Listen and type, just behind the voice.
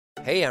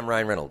Hey, I'm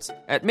Ryan Reynolds.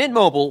 At Mint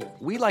Mobile,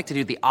 we like to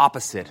do the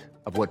opposite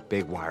of what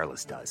Big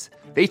Wireless does.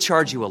 They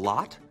charge you a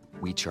lot,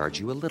 we charge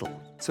you a little.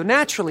 So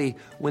naturally,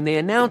 when they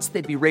announced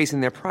they'd be raising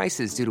their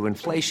prices due to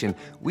inflation,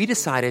 we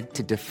decided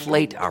to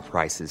deflate our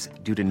prices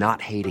due to not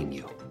hating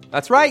you.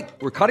 That's right.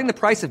 We're cutting the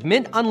price of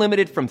Mint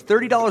Unlimited from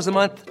 $30 a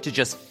month to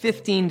just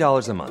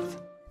 $15 a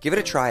month. Give it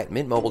a try at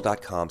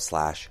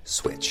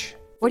mintmobile.com/switch.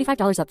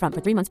 $45 up front for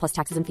 3 months plus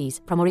taxes and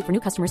fees. Promo rate for new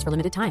customers for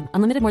limited time.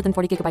 Unlimited more than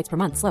 40 gigabytes per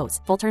month. Slows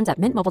full terms at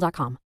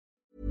mintmobile.com.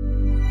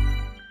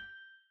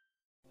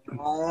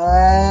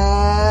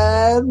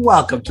 And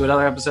welcome to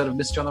another episode of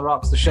Mystery on the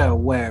Rocks, the show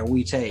where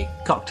we take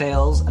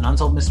cocktails and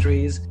untold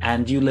mysteries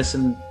and you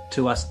listen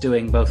to us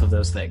doing both of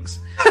those things.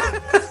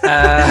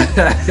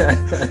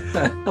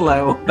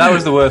 Hello. That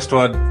was the worst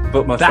one,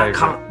 but my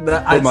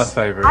favourite. My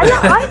favourite. I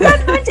don't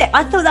mind it.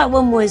 I thought that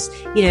one was,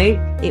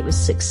 it was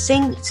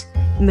succinct.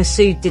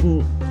 Masood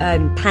didn't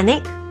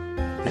panic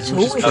at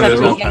all.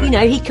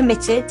 He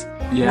committed.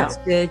 Yeah. That's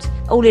good.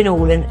 All in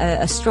all,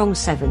 a strong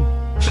 7.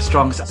 A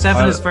strong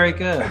 7 is very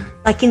good.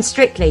 Like in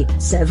Strictly,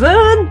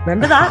 7.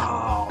 Remember that?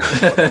 Oh.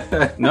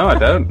 No, I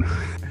don't.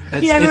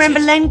 You don't remember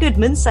Len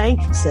Goodman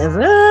saying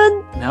 7?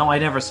 No, I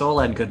never saw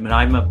Len Goodman.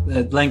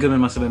 Len Goodman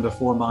must have been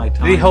before my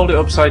time. Did he hold it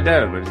upside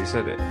down when he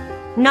said it?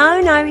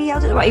 No, he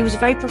held it right. He was a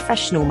very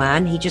professional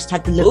man. He just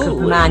had the look of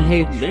a man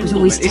who was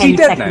always 10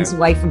 seconds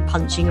away from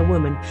punching a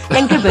woman.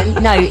 Len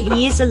Goodman, no,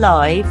 he is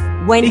alive.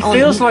 He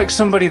feels like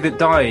somebody that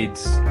died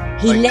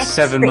left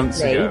 7 months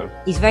ago.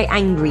 He's a very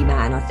angry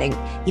man, I think.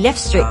 He left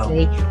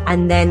Strictly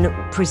and then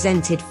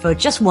presented for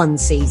just one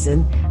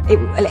season.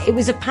 It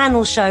was a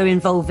panel show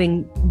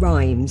involving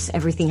rhymes.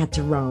 Everything had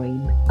to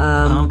rhyme.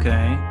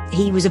 Okay.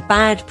 He was a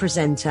bad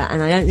presenter,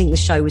 and I don't think the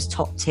show was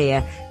top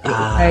tier.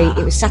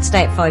 It was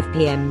Saturday at 5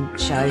 p.m.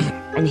 show,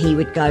 and he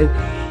would go,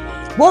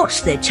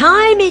 "What's the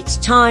time? It's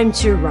time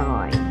to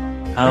rhyme."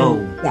 Oh.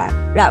 And, yeah,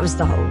 that was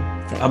the whole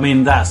thing. I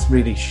mean, that's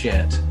really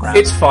shit.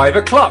 It's 5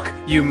 o'clock,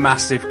 you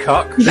massive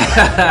cock.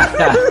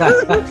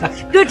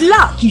 Good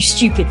luck, you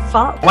stupid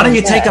fuck. Why don't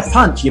you take a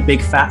punch, you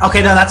big fat...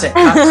 Okay, no, that's it.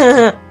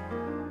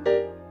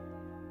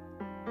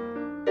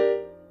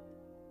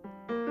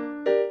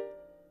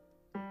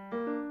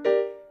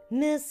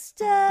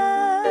 Mystery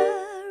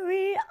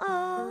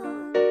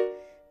on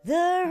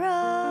the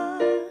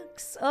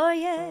rocks, oh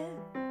yeah.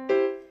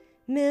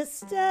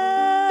 Mystery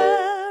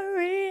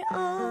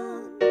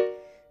on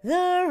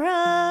the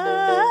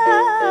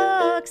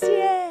rocks,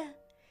 yeah.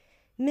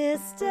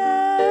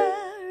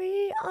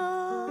 Mystery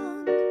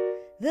on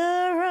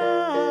the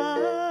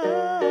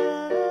rocks,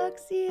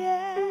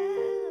 yeah.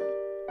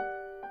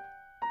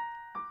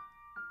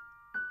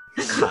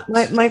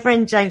 My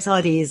friend James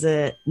Hardy is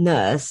a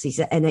nurse. He's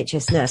an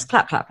NHS nurse.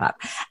 Clap, clap,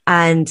 clap.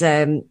 And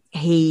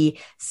he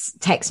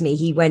texted me.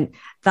 He went,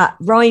 that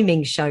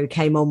rhyming show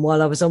came on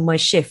while I was on my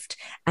shift,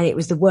 and it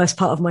was the worst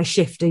part of my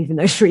shift, even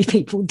though 3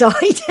 people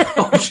died.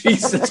 Oh,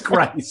 Jesus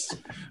Christ.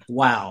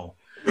 Wow.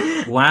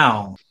 What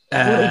are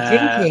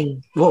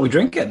we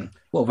drinking?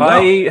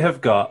 I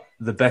have got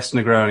the best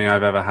Negroni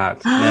I've ever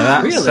had.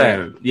 Now,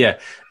 really?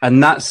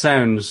 And that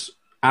sounds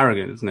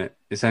arrogant, isn't it?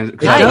 It sounds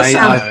good.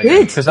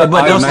 It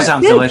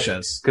sounds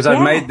delicious. Because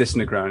I've made this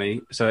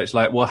Negroni, so it's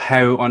like, well,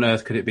 how on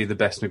earth could it be the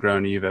best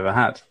Negroni you've ever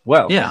had?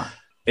 Well,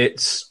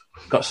 it's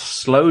got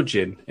sloe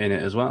gin in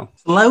it as well.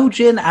 Sloe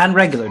gin and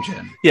regular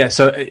gin? Yeah,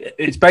 so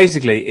it's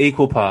basically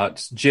equal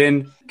parts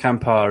gin,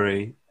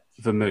 Campari,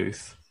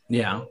 vermouth,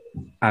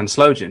 and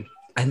sloe gin.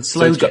 And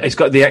sloe gin. It's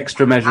got the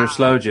extra measure of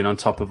sloe gin on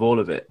top of all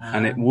of it,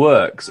 and it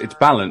works. It's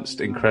balanced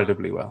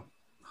incredibly well.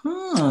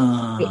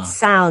 It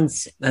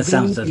sounds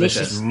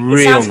delicious. Real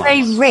it sounds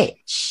nice. Very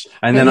rich.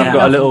 And then I've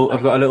got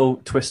a little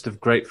twist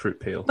of grapefruit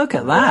peel. Look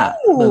at that.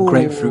 Little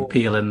grapefruit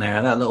peel in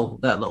there. That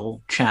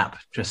little chap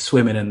just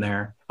swimming in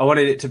there. I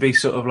wanted it to be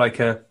sort of like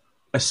a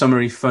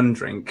summery fun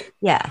drink.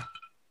 Yeah.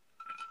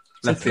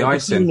 Left the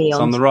ice in. It's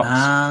on the rocks.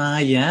 Ah,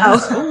 yeah.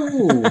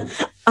 Oh.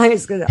 I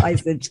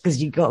said because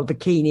you got a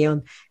bikini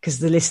on, because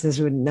the listeners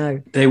wouldn't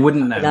know. They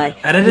wouldn't know.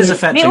 And it is a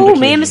fetching bikini.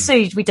 Me and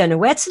Masood, we don't know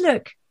where to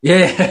look.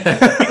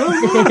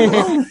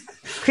 Yeah.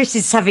 Chris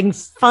is having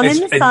fun in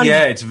the sun.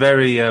 Yeah, it's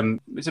very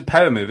it's a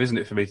power move, isn't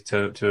it, for me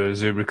to a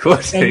Zoom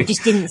recording? Yeah, you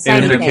just didn't say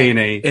in a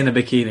bikini. In a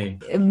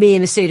bikini. Me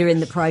and Masood are in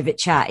the private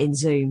chat in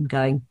Zoom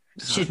going,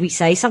 should we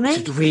say something?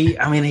 Should we?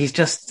 I mean, he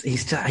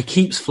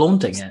keeps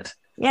flaunting it.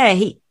 Yeah,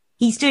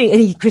 he's doing,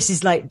 and Chris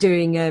is like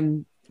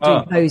doing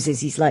poses.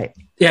 He's like,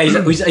 yeah,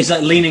 he's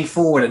like leaning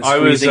forward and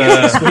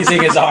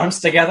squeezing his arms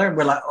together. And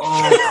we're like,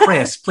 oh,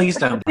 Chris, please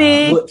don't.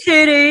 Big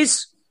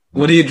titties.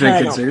 What are you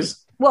drinking,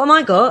 Suze? What am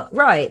I got?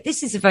 Right,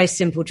 this is a very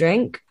simple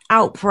drink.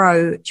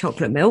 Alpro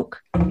chocolate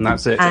milk. And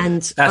that's it.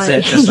 And that's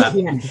it. Just that.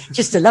 Yeah,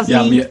 just a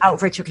lovely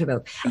Alpro chocolate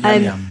milk.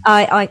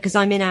 Because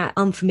I'm in an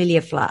unfamiliar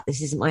flat.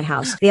 This isn't my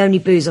house. The only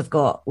booze I've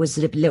got was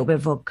a little bit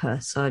of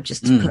vodka, so I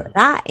just put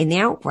that in the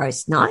Alpro.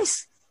 It's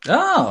nice.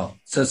 Oh,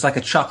 so it's like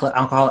a chocolate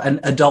alcohol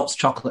and adult's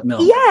chocolate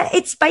milk. Yeah,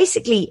 it's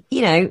basically,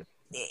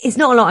 it's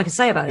not a lot I can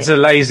say about it. It's a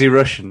lazy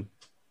Russian.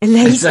 A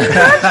lazy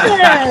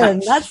Russian.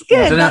 That's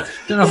good.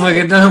 Don't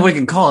know if we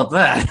can call it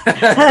that.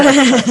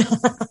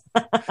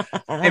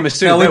 Hey,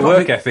 Masood, their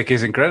work ethic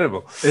is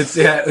incredible. We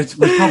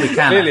probably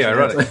can. Clearly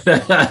ironic.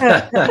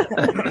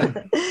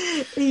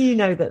 You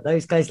know that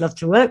those guys love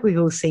to work. We've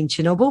all seen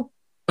Chernobyl.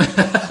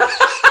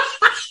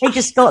 They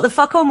just got the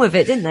fuck on with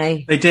it, didn't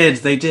they? They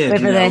did.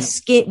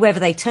 Whether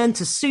they turned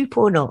to soup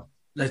or not.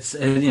 That's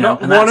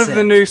not one of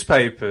the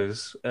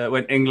newspapers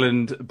when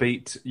England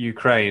beat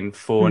Ukraine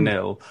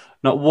 4-0.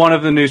 Not one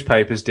of the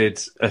newspapers did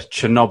a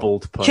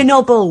Chernobyl pun.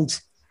 Chernobyl.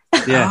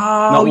 Yeah,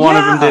 not one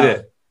of them did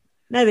it.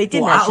 No, they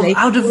didn't actually.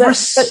 Out of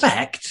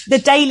respect. The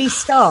Daily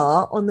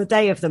Star on the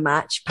day of the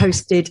match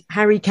posted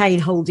Harry Kane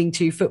holding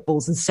 2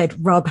 footballs and said,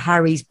 "Rub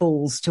Harry's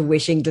balls to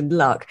wish England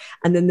luck."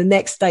 And then the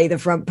next day, the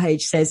front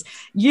page says,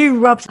 "You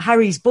rubbed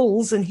Harry's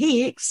balls and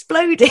he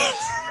exploded."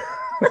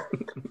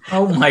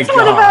 Oh my God.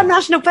 One of our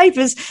national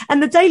papers,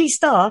 and the Daily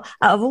Star,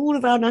 out of all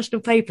of our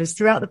national papers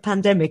throughout the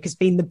pandemic, has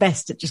been the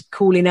best at just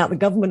calling out the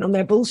government on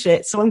their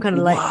bullshit. So I'm kind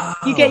of like,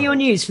 You get your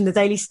news from the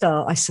Daily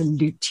Star, I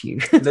salute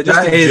you. They're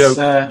just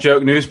a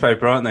joke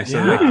newspaper, aren't they?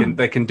 So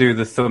they can do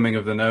the thumbing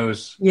of the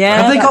nose.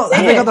 Yeah. Have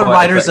they got the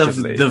writers of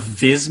the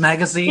Viz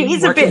magazine? It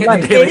is a bit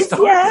like Viz,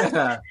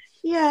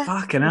 yeah.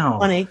 Fucking hell.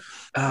 Funny.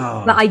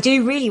 Oh. But I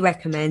do really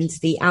recommend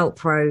the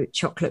Alpro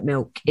chocolate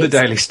milk. The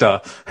Daily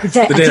Star.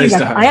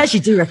 I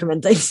actually do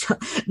recommend Daily Star.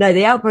 No,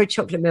 the Alpro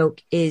chocolate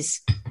milk is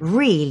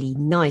really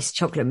nice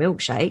chocolate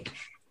milkshake.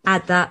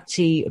 Add that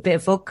to a bit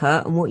of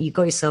vodka, and what you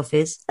got yourself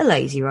is a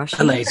lazy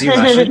Russian. A lazy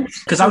Russian.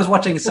 Because I was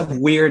watching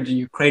some weird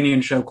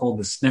Ukrainian show called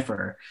The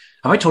Sniffer.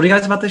 Have I told you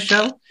guys about this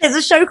show? There's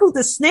a show called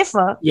The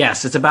Sniffer.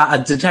 Yes, it's about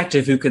a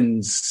detective who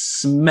can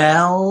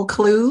smell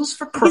clues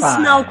for crime. He can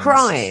smell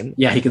crime.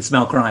 Yeah, he can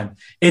smell crime.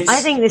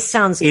 I think this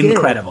sounds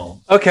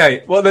incredible. Good.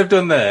 Okay, what they've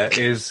done there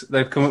is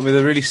they've come up with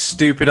a really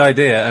stupid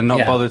idea and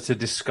not bothered to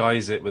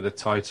disguise it with a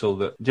title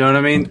that. Do you know what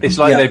I mean? It's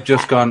like they've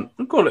just gone,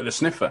 we'll call it The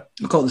Sniffer.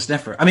 We'll call it The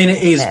Sniffer. I mean,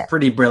 it is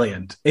pretty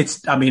brilliant.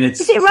 Is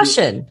it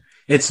Russian?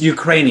 It's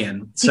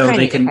Ukrainian.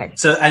 They can.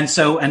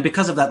 And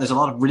because of that, there's a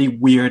lot of really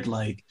weird,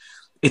 like,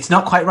 it's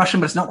not quite Russian,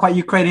 but it's not quite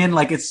Ukrainian.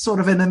 Like, it's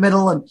sort of in the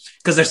middle, and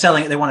because they're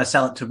selling it, they want to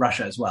sell it to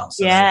Russia as well.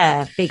 So,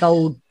 big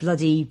old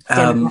bloody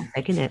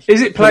demographic, isn't it?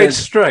 Is it played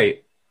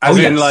straight? As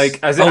in,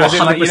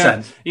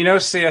 100%. You know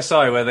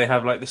CSI where they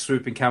have like the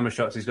swooping camera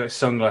shots. He's got his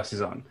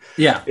sunglasses on.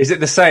 Yeah. Is it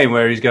the same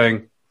where he's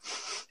going?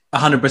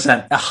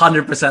 100%.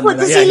 100%. What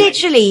does he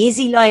literally? Is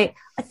he like?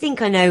 I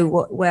think I know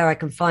where I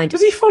can find.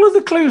 Does he follow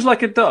the clues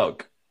like a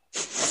dog?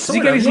 Does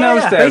he get his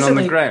nose down on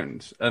the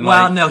ground? And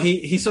no,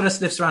 he sort of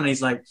sniffs around and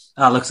he's like,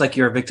 looks like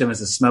your victim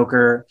is a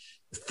smoker,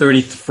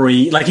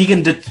 33. Like he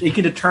can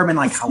determine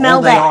like how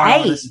old they are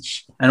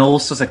age. And all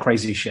sorts of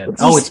crazy shit.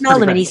 It's smell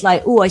them and he's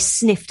like, I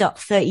sniffed up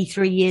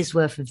 33 years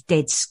worth of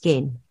dead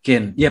skin.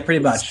 Yeah,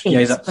 pretty much.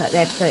 But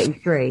they're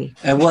 33.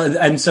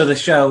 And so the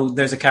show,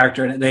 there's a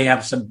character in it. They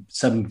have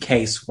some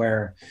case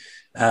where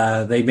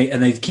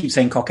they keep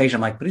saying Caucasian.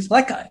 I'm like, but he's a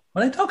black guy.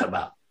 What are they talking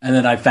about? And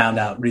then I found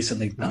out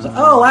recently. I was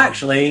like,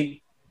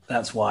 actually,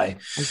 that's why.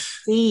 I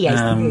see.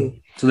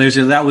 So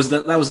that was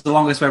the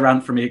longest way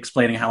around for me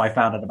explaining how I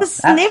found out about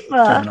that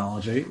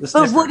terminology.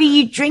 But what are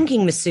you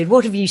drinking, Masood?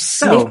 What have you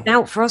sniffed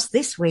out for us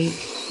this week?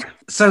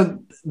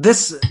 So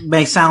this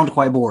may sound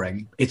quite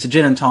boring. It's a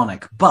gin and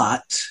tonic,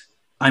 but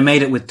I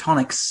made it with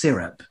tonic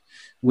syrup,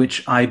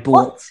 which I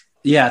bought. What?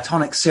 Yeah,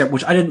 tonic syrup,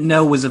 which I didn't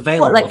know was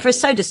available. What, like for a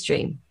soda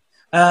stream?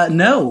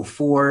 No,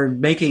 for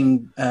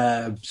making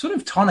sort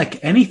of tonic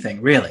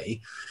anything,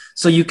 really.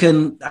 So you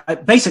can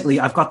basically,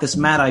 I've got this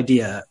mad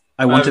idea.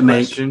 I want to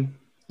make. Question.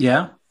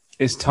 Yeah.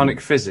 Is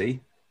tonic fizzy?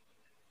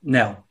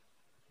 No.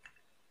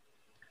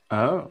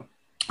 Oh.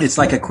 It's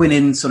like a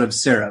quinine sort of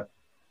syrup.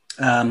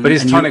 But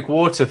is tonic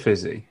water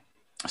fizzy?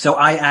 So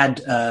I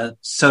add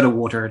soda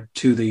water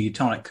to the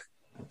tonic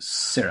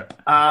syrup.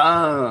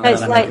 Oh.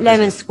 It's like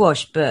lemon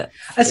squash, but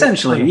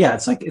essentially, yeah.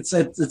 It's like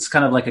it's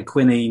kind of like a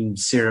quinine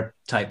syrup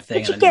type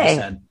thing. Where'd you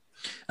get it?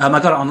 I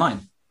got it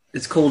online.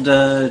 It's called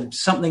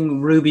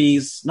something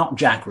Ruby's, not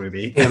Jack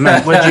Ruby. Yeah,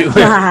 man,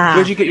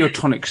 where'd you get your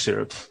tonic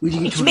syrup?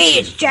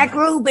 It's Jack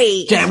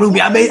Ruby. Jack Ruby.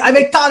 I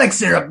make tonic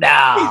syrup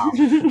now.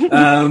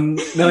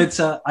 No, it's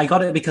I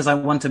got it because I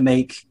want to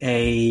make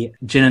a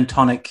gin and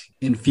tonic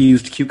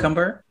infused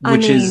cucumber,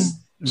 which is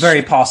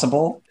very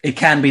possible. It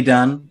can be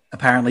done.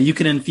 Apparently, you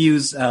can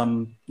infuse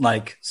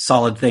like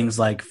solid things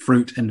like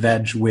fruit and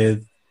veg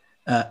with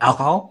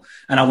alcohol,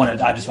 and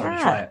I just wanted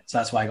to try it, so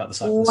that's why I got the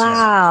syrup.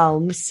 Wow,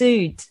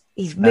 Masood.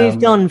 He's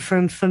moved on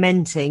from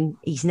fermenting.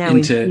 He's now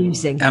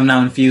infusing. I'm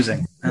now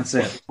infusing. That's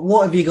it.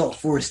 What have you got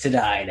for us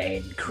today,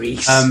 then,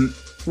 Chris?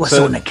 What's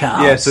on the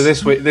cards? Yeah, so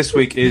this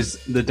week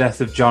is the death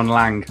of John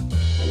Lang.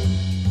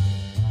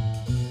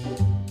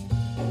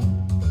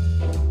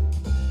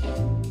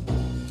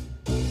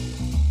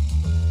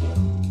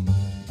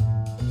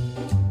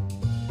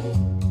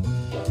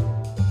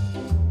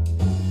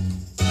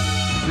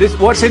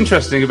 What's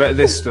interesting about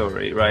this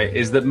story, right,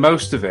 is that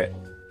most of it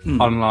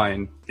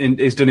online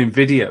is done in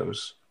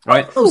videos.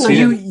 Right? Oh, so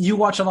you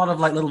watch a lot of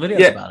like little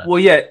videos about it? Well,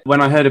 yeah.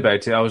 When I heard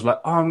about it, I was like,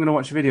 "Oh, I'm going to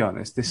watch a video on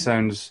this. This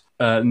sounds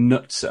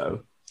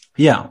nutso."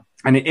 Yeah,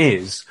 and it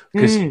is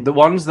because the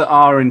ones that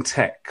are in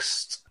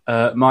text,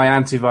 my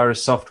antivirus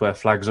software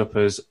flags up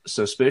as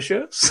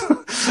suspicious.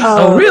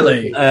 Oh,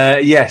 really?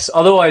 Yes.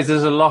 Otherwise,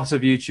 there's a lot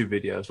of YouTube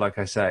videos, like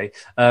I say.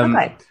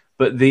 Okay.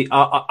 But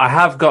I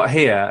have got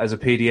here as a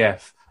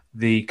PDF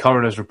the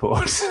coroner's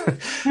report.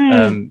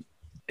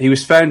 He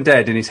was found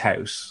dead in his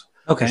house.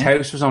 Okay. His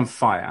house was on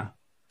fire.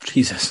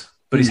 Jesus.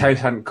 But his house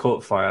hadn't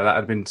caught fire. That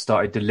had been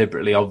started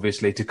deliberately,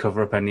 obviously, to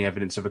cover up any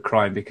evidence of a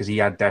crime because he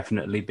had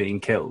definitely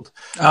been killed.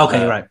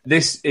 Okay, right.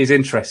 This is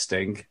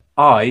interesting.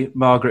 I,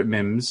 Margaret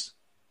Mims,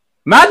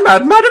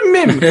 Madam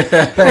Mim,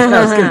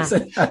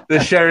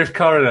 the Sheriff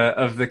Coroner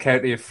of the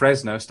County of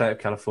Fresno, State of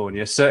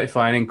California,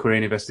 certify an inquiry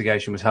and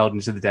investigation was held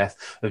into the death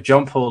of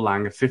John Paul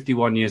Lang, a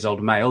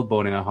 51-year-old male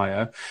born in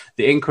Ohio.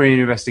 The inquiry and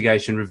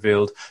investigation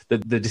revealed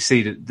that the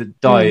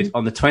decedent died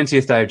on the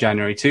 20th day of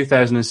January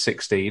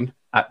 2016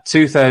 at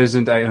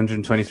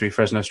 2823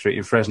 Fresno Street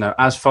in Fresno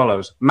as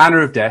follows.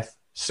 Manner of death,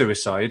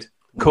 suicide.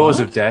 Cause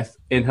of death,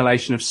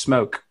 inhalation of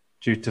smoke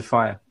due to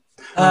fire.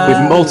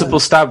 With multiple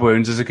stab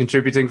wounds as a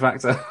contributing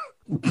factor.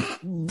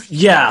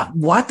 Yeah,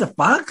 what the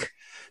fuck?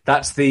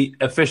 That's the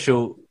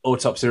official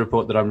autopsy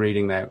report that I'm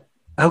reading now.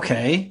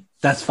 Okay,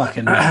 that's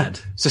fucking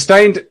mad.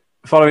 Sustained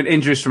following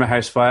injuries from a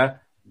house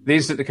fire. The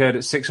incident occurred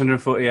at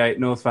 648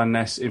 North Van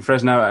Ness in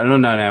Fresno at an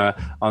unknown hour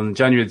on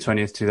January the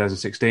 20th,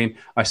 2016.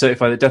 I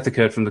certify that death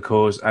occurred from the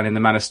cause and in the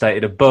manner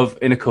stated above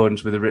in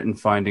accordance with the written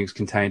findings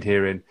contained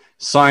herein.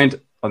 Signed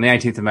on the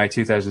 18th of May,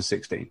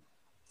 2016.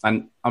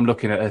 And I'm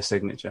looking at her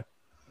signature.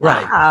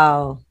 Right.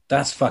 Wow.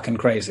 That's fucking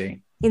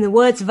crazy. In the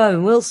words of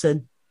Owen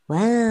Wilson,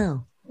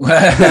 wow.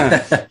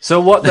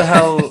 So what the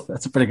hell?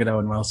 That's a pretty good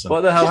Owen Wilson.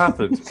 What the hell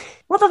happened?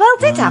 What the hell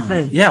did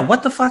happen? Yeah,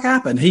 what the fuck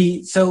happened?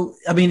 He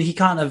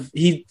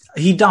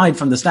died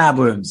from the stab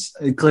wounds,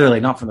 clearly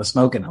not from the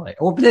smoke inhalation.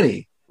 Or did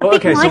he? Well,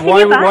 okay, so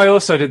why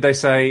also did they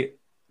say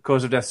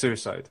cause of death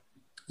suicide?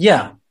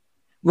 Yeah.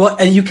 Well,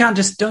 and you don't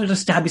just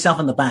stab yourself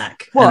in the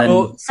back.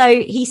 What? So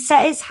he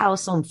set his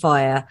house on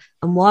fire,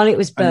 and while it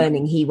was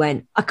burning, he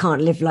went, "I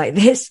can't live like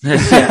this."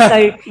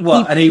 So he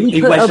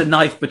wedged a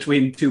knife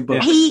between two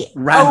books.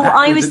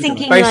 I was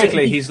thinking,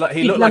 basically, he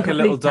looked like a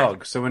little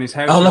dog. So when his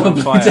house was on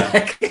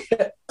fire,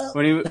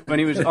 when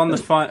he was on the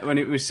fire, when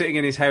he was sitting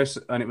in his house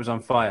and it was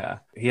on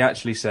fire, he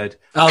actually said,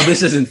 "Oh,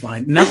 this isn't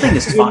fine. Nothing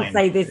is fine."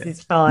 Say this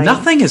is fine.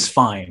 Nothing is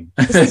fine.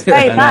 This is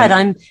very bad.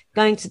 I'm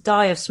going to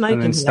die of smoke.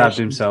 And then stabbed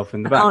himself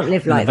in the back. I can't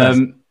live like this.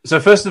 So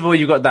first of all,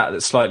 you got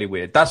that's slightly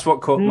weird. That's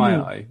what caught my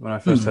eye when I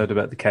first heard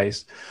about the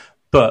case.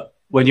 But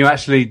when you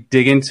actually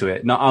dig into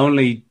it, not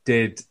only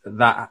did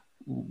that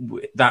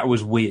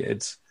was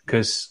weird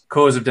because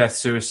cause of death,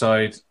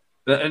 suicide.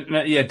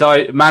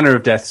 Manner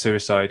of death,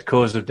 suicide.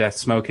 Cause of death,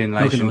 smoke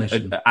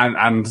inhalation.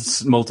 And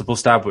multiple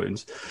stab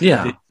wounds.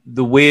 Yeah.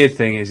 The weird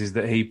thing is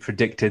that he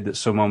predicted that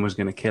someone was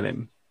going to kill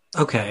him.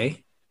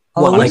 Okay.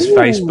 On his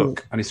Facebook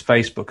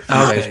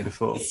a few days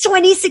before. It's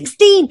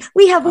 2016.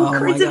 We have all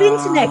kinds of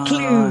internet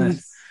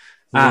clues.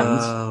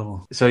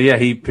 And so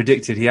he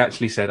predicted. He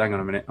actually said, "Hang on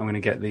a minute, I'm going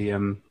to get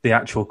the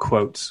actual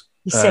quotes."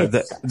 He said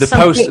the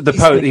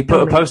post. He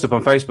put a post up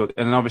on Facebook,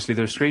 and obviously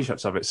there are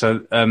screenshots of it.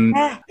 So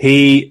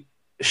he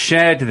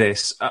shared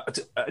this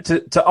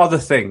to other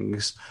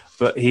things,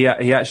 but he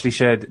actually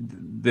shared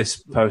this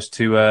post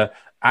to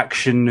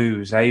Action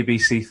News,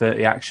 ABC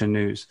 30 Action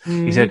News.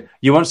 He said,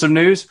 "You want some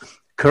news?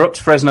 Corrupt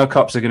Fresno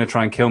cops are going to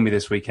try and kill me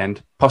this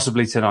weekend,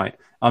 possibly tonight.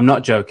 I'm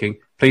not joking.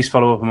 Please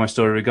follow up on my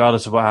story,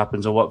 regardless of what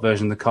happens or what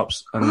version the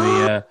cops and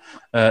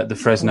the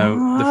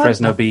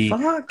Fresno Bee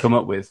come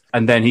up with."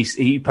 And then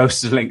he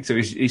posted a link to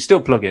he's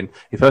still plugging.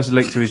 He posted a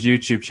link to his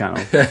YouTube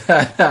channel.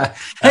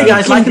 Hey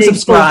guys, like and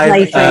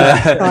subscribe.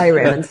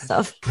 Skyrim and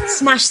stuff.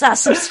 Smash that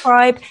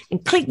subscribe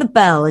and click the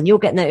bell, and you'll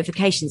get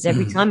notifications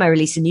every time I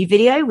release a new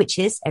video, which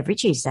is every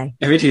Tuesday.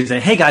 Every Tuesday.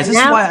 Hey guys, this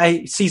is why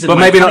I season. But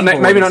maybe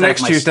not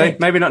next Tuesday.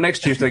 Maybe not next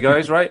Tuesday,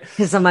 guys. Right?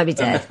 Because I might be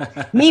dead.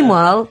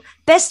 Meanwhile,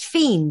 Best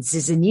Fiends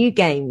is a new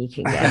game you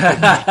can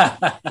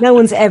get. No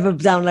one's ever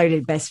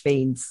downloaded Best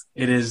Fiends.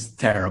 It is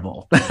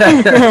terrible.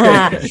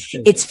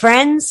 It's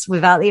friends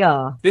without the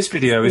R. This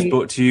video is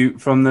brought to you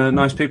from the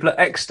nice people at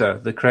Exter,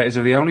 the creators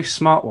of the only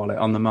smart wallet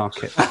on the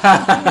market.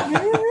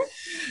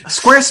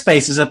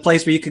 Squarespace is a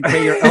place where you can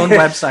create your own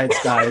websites,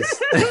 guys.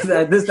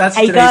 That's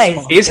hey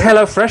guys, is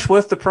HelloFresh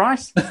worth the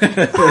price?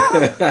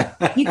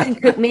 You can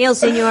cook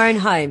meals in your own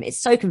home. It's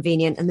so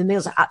convenient, and the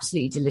meals are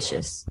absolutely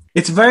delicious.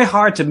 It's very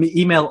hard to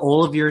email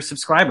all of your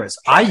subscribers.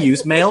 I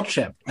use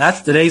MailChimp.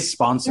 That's today's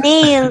sponsor.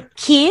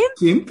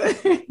 MailChimp?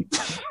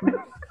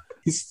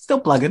 He's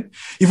still plugging.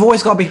 You've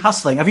always got to be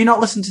hustling. Have you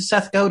not listened to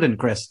Seth Godin,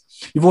 Chris?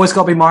 You've always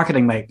got to be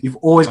marketing, mate. You've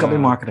always got to be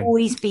marketing.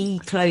 Always be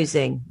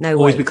closing. No,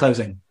 always be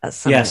closing. That's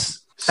something. Yes.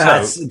 So,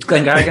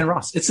 Glengarrick and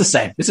Ross. It's the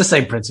same. It's the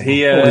same principle.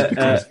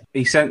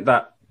 He sent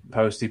that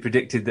post. He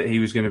predicted that he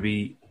was going to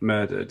be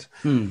murdered.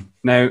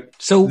 Now,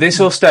 so this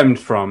all stemmed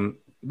from.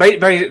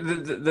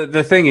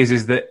 The thing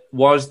is that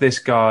was this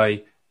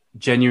guy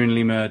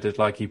genuinely murdered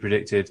like he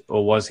predicted,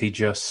 or was he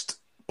just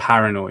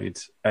paranoid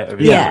out of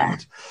his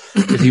mind?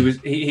 Because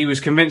he was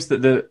convinced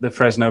that the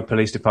Fresno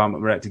Police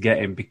Department were out to get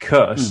him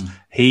because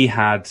he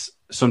had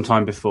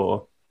sometime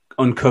before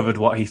uncovered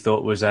what he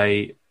thought was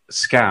a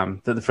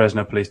scam that the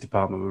Fresno Police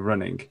Department were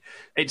running.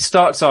 It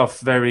starts off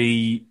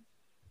very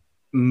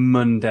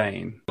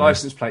mundane.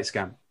 License plate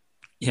scam.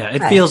 Yeah,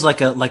 it feels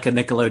like a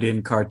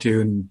Nickelodeon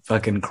cartoon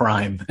fucking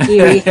crime.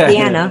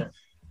 Louisiana.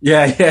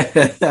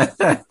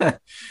 Yeah.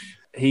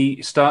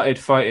 He started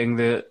fighting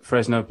the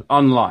Fresno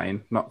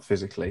online, not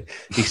physically.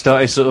 He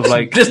started sort of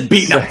like just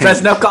beating up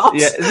Fresno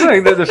cops. Yeah, it's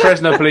like the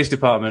Fresno Police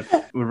Department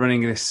were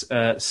running this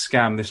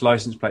scam, this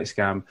license plate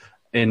scam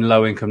in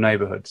low-income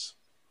neighborhoods.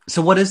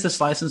 So what is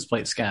this license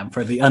plate scam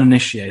for the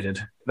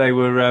uninitiated? They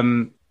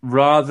were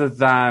rather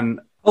than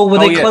were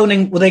they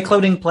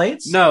cloning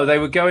plates? No, they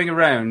were going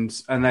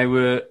around and they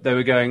were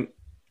going,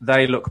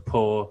 they look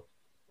poor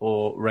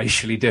or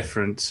racially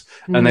different,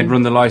 and they'd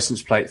run the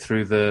license plate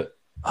through the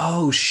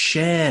oh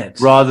shit.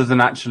 Rather than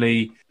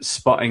actually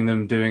spotting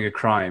them doing a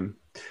crime,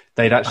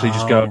 they'd actually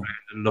just go around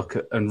and look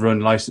at and run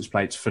license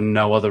plates for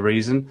no other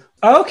reason.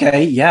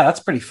 Okay, yeah, that's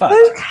pretty fucked.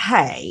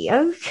 Okay.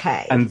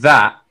 And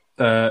that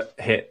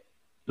hit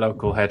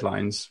local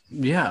headlines.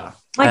 Yeah.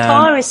 My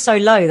car is so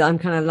low that I'm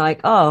kind of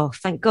like, oh,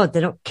 thank God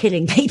they're not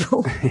killing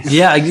people.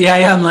 Yeah.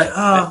 I'm like,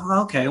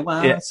 oh, okay,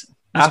 well, that's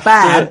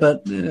bad,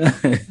 but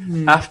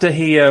after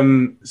he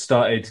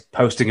started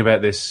posting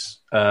about this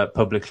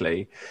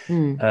publicly,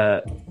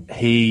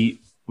 he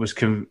was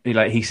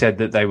he said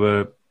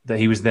that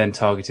he was then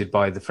targeted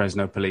by the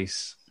Fresno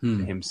police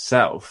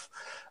himself,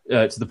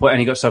 to the point, and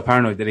he got so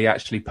paranoid that he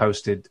actually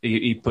posted,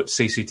 he put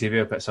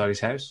CCTV up outside his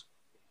house.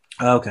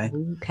 Okay.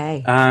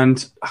 And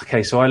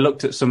so I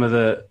looked at some of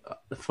the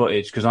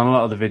footage, because on a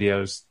lot of the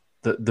videos,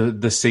 the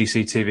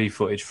CCTV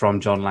footage from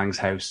John Lang's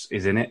house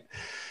is in it.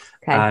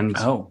 Okay. And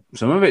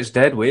some of it's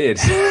dead weird.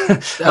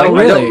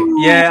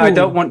 Really? I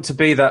don't want to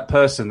be that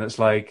person that's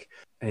like,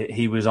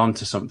 he was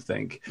onto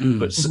something.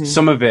 But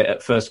some of it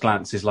at first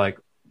glance is like,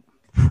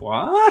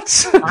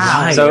 what?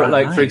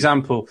 Right, for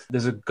example,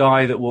 there's a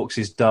guy that walks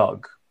his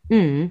dog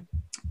and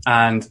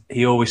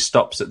he always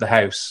stops at the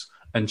house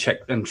and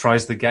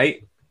tries the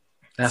gate.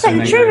 That's like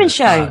the Truman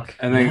Show.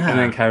 And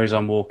then carries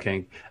on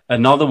walking.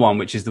 Another one,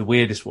 which is the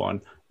weirdest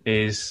one,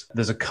 is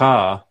there's a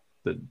car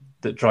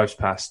that drives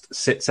past,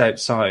 sits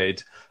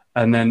outside,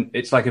 and then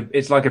it's like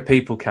a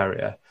people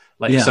carrier,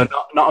 so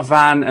not a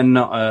van and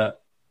not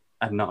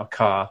a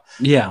car.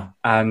 Yeah,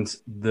 and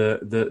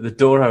the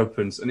door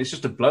opens and it's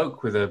just a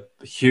bloke with a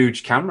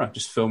huge camera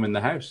just filming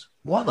the house.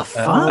 What the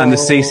fuck? And the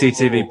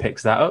CCTV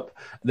picks that up.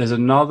 There's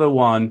another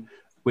one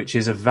which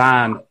is a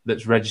van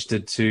that's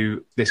registered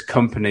to this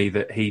company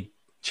that he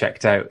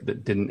checked out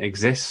that didn't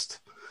exist.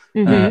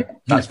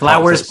 That's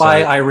Flowers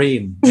by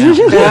Irene.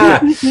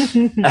 Yeah.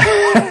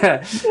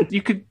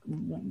 You could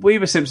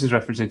weave a Simpsons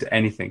reference into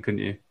anything, couldn't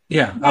you?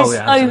 Yeah. There's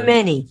so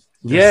many.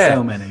 There's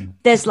so many.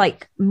 There's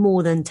like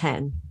more than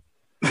 10.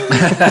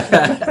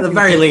 At the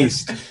very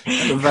least.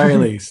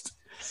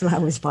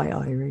 Flowers by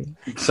Irene.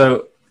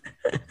 So,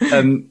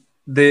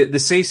 the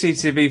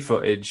CCTV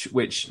footage,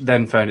 which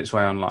then found its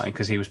way online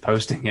because he was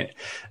posting it,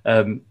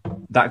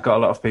 that got a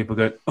lot of people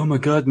going, "Oh my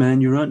God,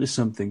 man, you're onto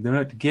something. They're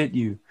out to get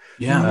you."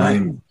 Yeah,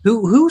 right.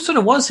 Who sort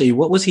of was he?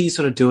 What was he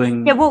sort of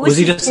doing? Yeah, what was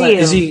he just like?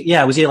 Was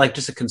he like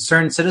just a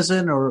concerned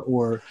citizen,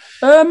 or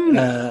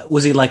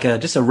was he like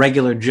just a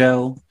regular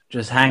Joe,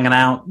 just hanging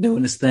out,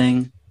 doing his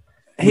thing?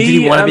 Did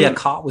he want to be a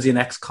cop? Was he an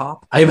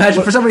ex-cop?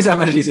 For some reason I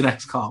imagine he's an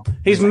ex-cop.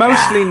 He's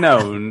mostly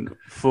known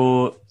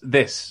for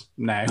this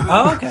now.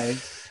 Oh, okay.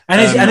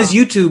 And his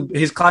YouTube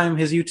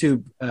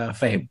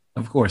fame,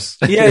 of course.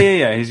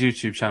 Yeah. His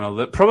YouTube channel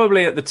that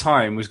probably at the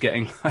time was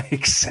getting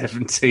like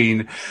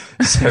 17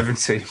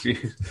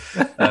 views.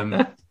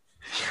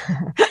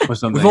 Or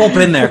something. We've all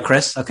been there,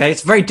 Chris. Okay,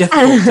 it's very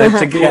difficult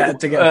to get.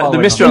 The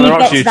Mr. on the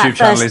Rocks YouTube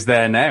channel is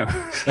there now.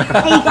 Hey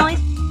guys.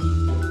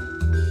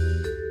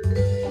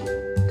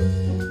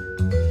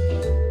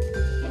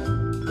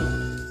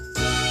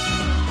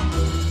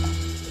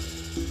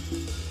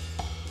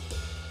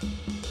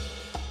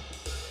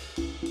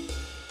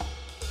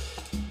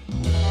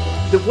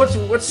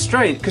 What's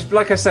strange, because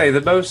like I say,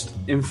 the most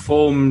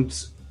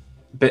informed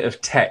bit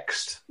of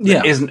text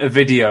that isn't a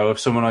video of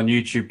someone on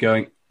YouTube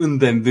going, and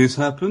then this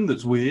happened,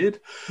 that's weird,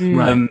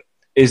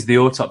 is the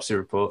autopsy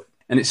report.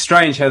 And it's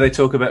strange how they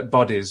talk about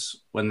bodies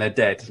when they're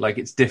dead. Like,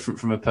 it's different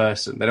from a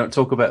person. They don't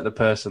talk about the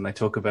person, they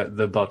talk about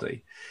the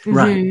body.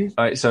 Right.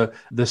 Right. So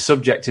the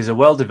subject is a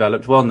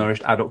well-developed,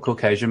 well-nourished adult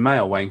Caucasian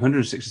male weighing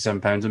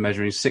 167 pounds and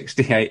measuring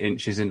 68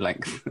 inches in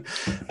length,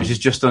 which is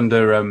just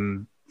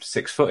under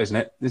 6 foot, isn't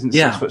it? Isn't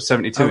 6 foot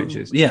 72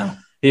 inches? Yeah.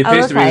 He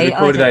appears to be the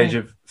recorded age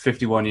of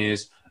 51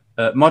 years.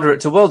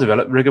 Moderate to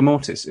well-developed rigor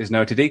mortis is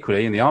noted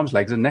equally in the arms,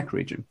 legs, and neck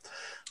region.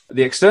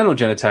 The external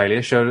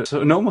genitalia showed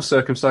a normal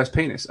circumcised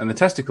penis, and the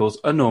testicles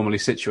are normally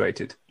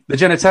situated. The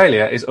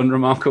genitalia is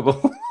unremarkable.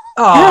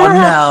 Oh,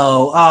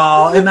 no.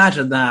 Oh,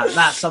 imagine that.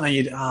 That's something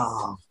you'd...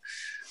 Oh.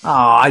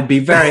 I'd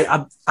be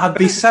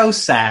so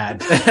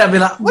sad. I'd be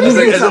like, what is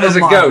this? There's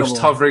a ghost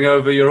hovering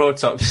over your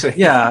autopsy.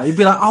 Yeah, you'd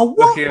be like, oh,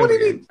 what do you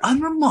mean?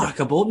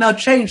 Unremarkable? No,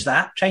 change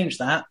that.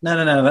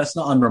 No, that's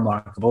not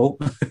unremarkable.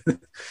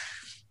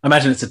 I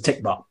imagine it's a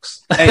tick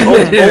box.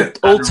 Hey,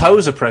 all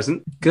toes are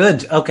present.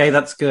 Good. Okay,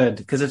 that's good.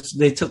 Because if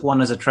they took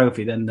one as a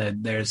trophy, then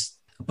there's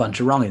a bunch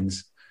of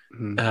wrongins.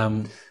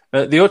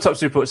 The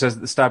autopsy report says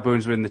that the stab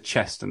wounds were in the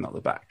chest and not the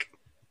back.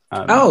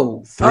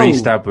 Three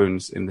stab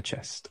wounds in the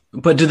chest.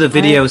 But do the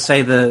videos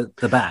say the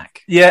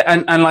back? Yeah,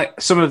 and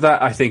like some of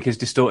that I think is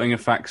distorting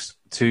of facts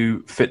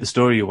to fit the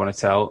story you want to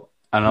tell,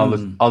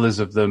 and others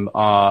of them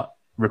are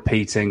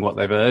repeating what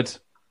they've heard.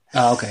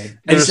 Oh, okay.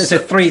 It's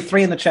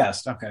three in the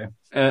chest. Okay.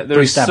 There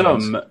are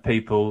some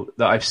people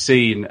that I've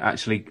seen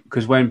actually,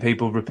 because when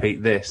people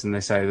repeat this and they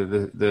say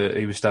that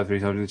he was stabbed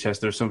 3 times in the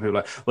chest, there are some people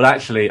like, well,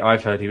 actually,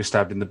 I've heard he was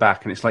stabbed in the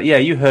back, and it's like, yeah,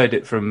 you heard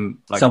it from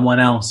like someone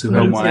else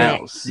someone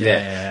else.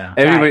 Yeah.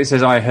 Everybody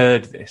says I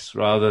heard this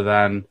rather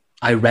than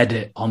I read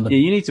it on the. Yeah,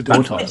 you need to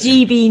back the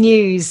GB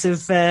News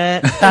of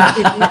like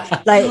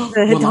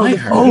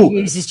the whole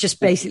news is just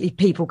basically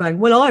people going,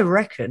 well, I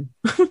reckon.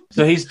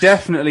 So he's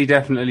definitely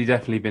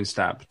been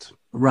stabbed.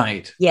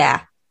 Right. Yeah.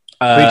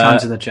 3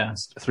 times in the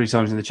chest. 3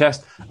 times in the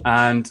chest,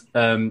 and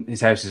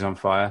his house is on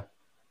fire.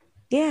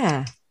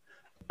 Yeah.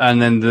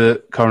 And then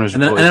the coroner's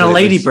report. And then a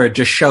ladybird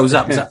just shows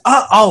up and says,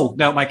 oh,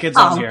 no, my kid's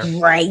on here.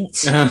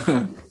 Great.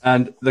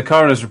 And the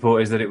coroner's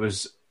report is that it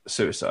was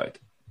suicide.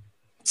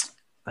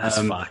 That's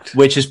fucked.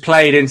 Which has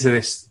played into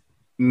this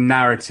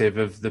narrative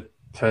of the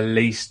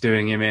police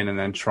doing him in and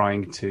then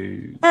trying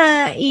to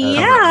cover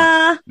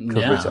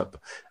it up.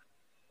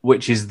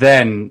 Which is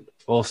then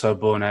also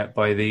borne out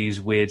by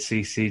these weird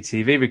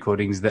CCTV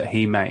recordings that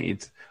he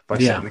made by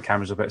setting the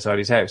cameras up outside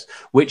his house,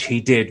 which he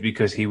did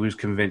because he was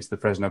convinced the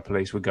Fresno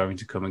police were going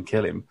to come and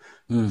kill him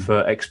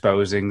for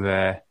exposing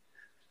their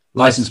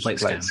license plate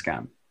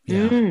scam.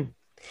 Yeah. Mm.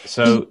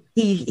 So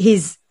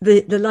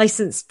the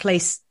license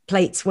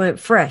plates weren't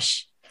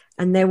fresh,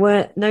 and there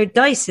were no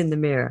dice in the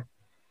mirror.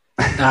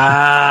 If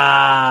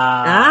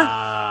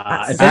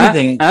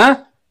anything,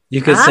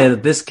 you could say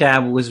that this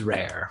cab was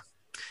rare.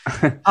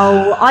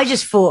 Oh, I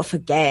just thought,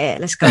 forget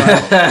it. Let's go.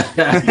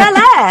 Bel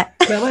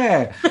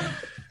Air.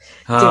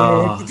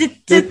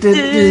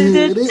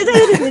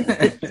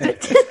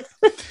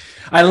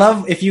 I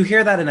love if you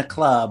hear that in a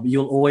club,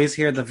 you'll always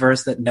hear the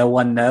verse that no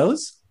one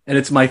knows, and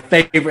it's my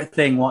favorite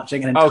thing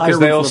watching an entire because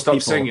they all stop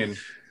people singing.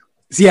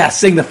 Yeah,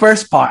 sing the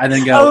first part and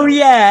then go. Oh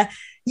yeah.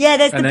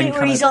 There's the bit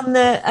where he's on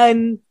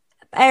the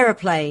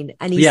aeroplane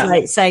and he's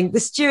like saying the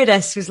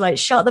stewardess was like,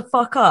 "Shut the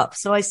fuck up."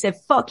 So I said,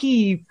 "Fuck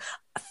you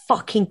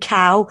fucking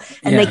cow,"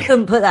 and they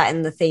couldn't put that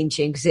in the theme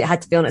tune because it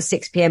had to be on at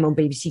 6 p.m. on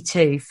BBC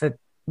Two for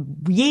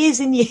years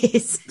and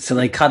years. So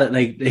they cut it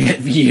like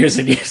years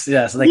and years.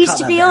 Yeah, so they used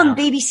to be on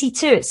BBC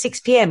Two at 6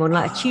 p.m. on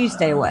like a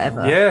Tuesday or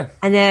whatever. Yeah,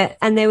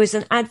 and there was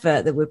an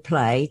advert that would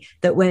play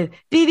that went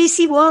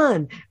BBC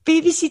One,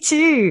 BBC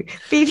Two,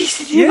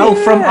 BBC Three. Oh,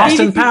 from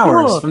Austin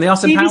Powers, 4, from the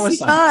Austin BBC Powers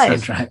 5,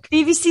 soundtrack.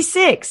 BBC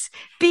 6,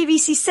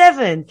 BBC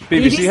 7,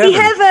 BBC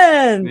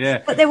Heaven.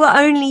 Yeah, but there were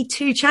only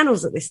 2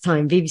 channels at this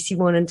time: BBC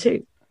 1 and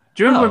 2.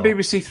 Do you remember when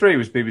BBC 3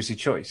 was BBC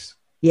Choice?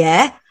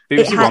 Yeah.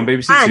 BBC 1,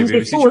 BBC 2, and BBC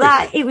before Choice.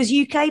 that, it was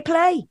UK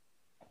Play.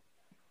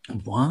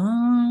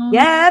 What?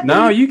 Yeah.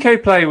 No,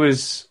 UK Play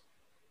was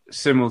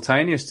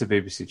simultaneous to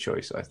BBC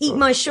Choice, I thought. Eat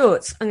my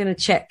shorts. I'm going to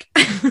check.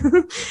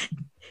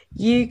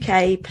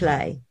 UK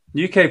Play.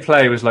 UK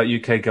Play was like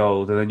UK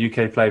Gold, and then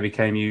UK Play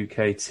became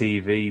UK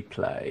TV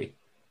Play.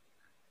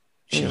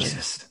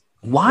 Jesus.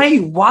 Why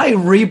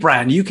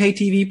rebrand? UK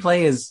TV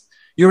Play is...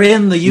 You're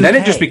in the UK. And then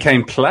it just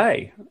became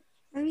Play.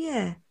 Oh,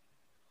 yeah.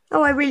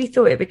 Oh, I really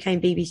thought it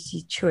became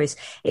BBC Choice.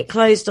 It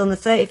closed on the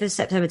 30th of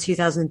September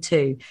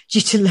 2002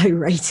 due to low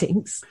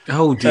ratings.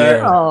 Oh,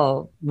 dear.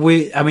 I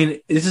mean,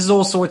 this is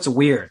all sorts of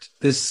weird.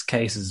 This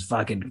case is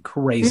fucking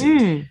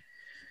crazy.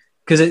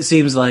 Because it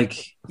seems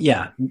like,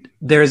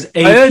 there's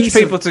a... I urge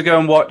people to go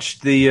and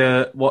watch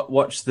the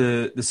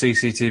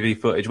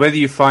CCTV footage, whether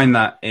you find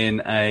that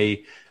in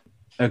a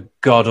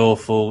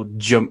god-awful,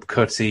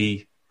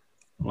 jump-cutty,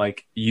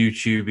 like,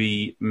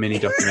 YouTube-y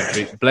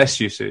mini-documentary. Bless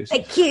you, Suze.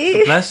 Thank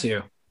you. Bless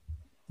you.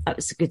 That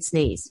was a good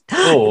sneeze.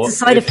 Or it's a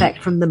side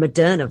effect from the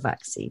Moderna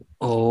vaccine.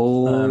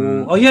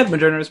 Oh, you had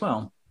Moderna as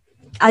well.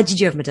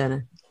 Did you have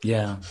Moderna?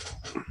 Yeah.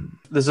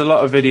 There's a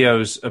lot of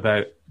videos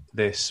about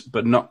this,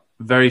 but not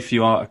very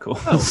few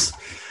articles.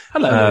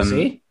 Hello,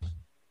 Lucy.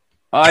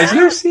 Is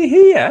Lucy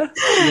here?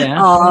 Yeah.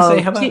 Oh,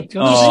 say hello. Does she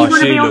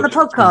want to be on the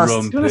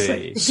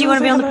podcast? Does she want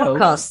to be on the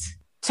podcast?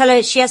 Tell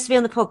her she has to be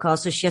on the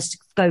podcast, or she has to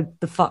go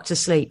the fuck to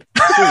sleep.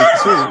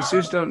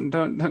 Suze, don't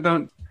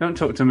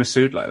talk to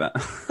Masood like that.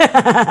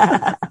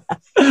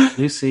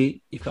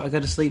 Lucy, you've got to go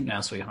to sleep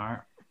now,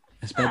 sweetheart.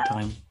 It's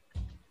bedtime.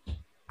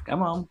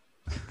 Come on,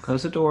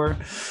 close the door.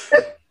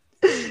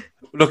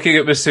 Looking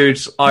at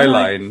Masood's eye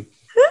line,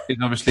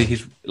 obviously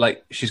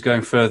she's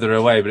going further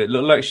away, but it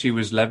looked like she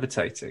was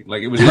levitating.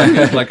 Like it was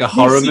like a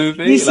horror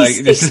movie. Like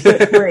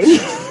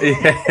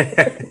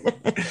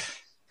 6'3".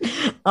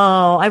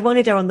 Oh, I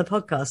wanted her on the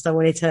podcast. I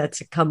wanted her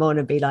to come on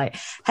and be like,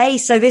 "Hey,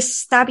 so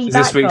this stabby is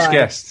this week's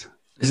guest?"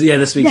 Yeah,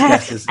 this week's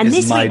guest is, and is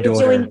this my week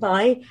daughter. we're joined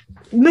by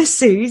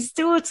Masood's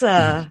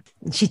daughter.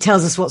 And she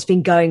tells us what's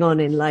been going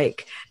on in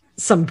like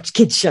some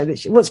kids show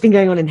what's been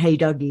going on in Hey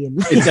Dougie,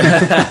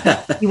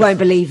 and you won't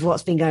believe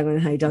what's been going on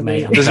in Hey Dougie.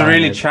 Mate, There's a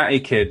really chatty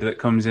kid that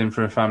comes in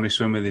for a family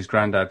swim with his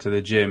granddad to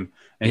the gym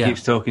and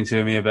keeps talking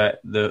to me about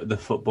the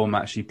football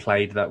match he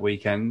played that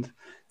weekend.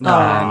 And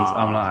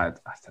I'm like,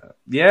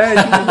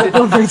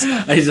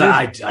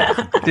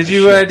 did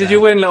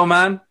you win, little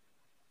man?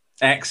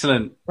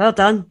 Excellent. Well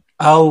done.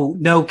 Oh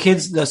no,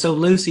 kids. So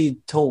Lucy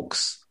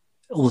talks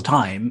all the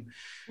time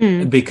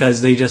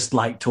because they just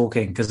like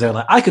talking because they're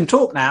like, I can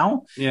talk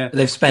now. Yeah,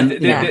 they've spent.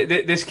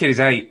 This kid is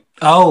 8.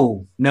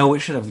 Oh no, it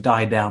should have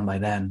died down by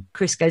then.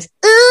 Chris goes,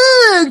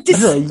 "Ugh,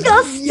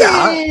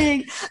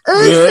 disgusting!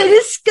 Oh, so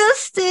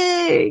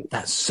disgusting!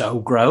 That's so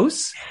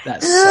gross.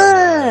 That's so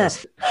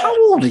gross.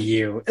 How old are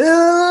you?"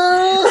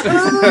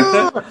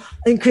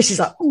 And Chris is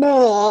like,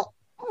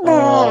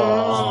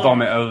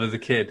 vomit over the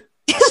kid.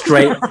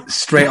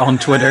 Straight on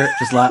Twitter,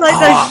 just like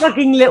those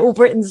fucking Little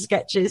Britain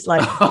sketches.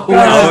 Like,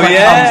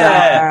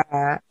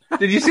 yeah.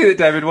 Did you see that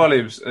David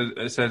Walliams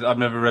said, "I've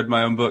never read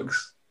my own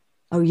books"?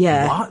 Oh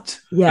yeah, what?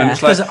 Yeah,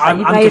 because I'm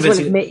you may as well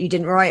convinced admit you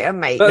didn't write them,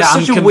 mate. That's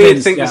such a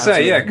weird thing to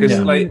say, because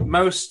like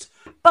most.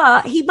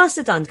 But he must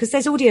have done because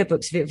there's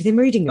audiobooks of it with him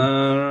reading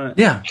them. Right.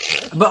 Yeah,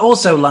 but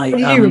also like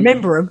you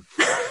remember them.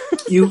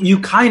 you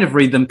kind of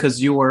read them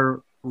because you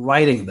were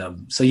writing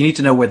them, so you need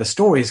to know where the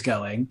story is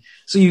going.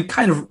 So you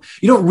don't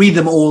read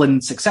them all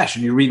in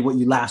succession. You read what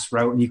you last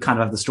wrote, and you kind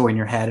of have the story in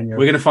your head. And we're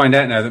going to find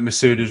out now that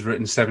Masood has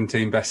written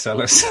 17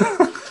 bestsellers.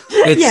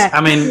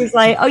 I mean, he's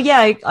like, oh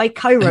yeah, I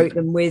co-wrote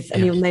them with,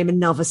 and he'll name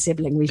another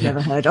sibling we've never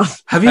heard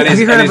of. Have you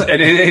heard of?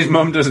 And his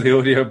mum does the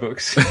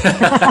audiobooks.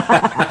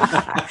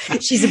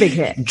 She's a big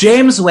hit.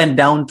 James went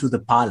down to the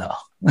parlor.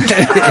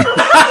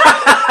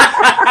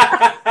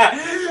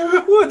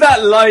 Well,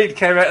 that line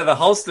came out of the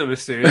holster,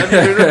 Masood.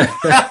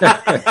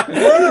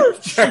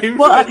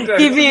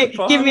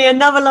 Give me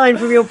another line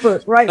from your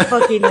book right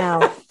fucking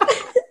now.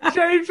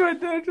 James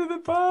went down to the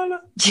parlor.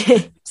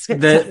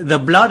 The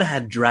blood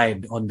had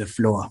dried on the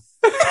floor.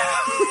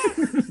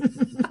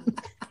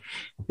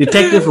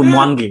 Detective from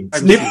Mwangi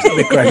snipped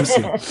the crime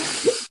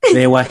scene.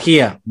 They were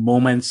here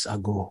moments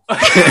ago.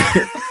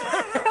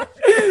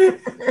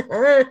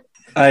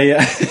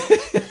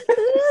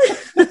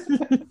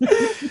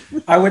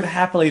 I would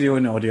happily do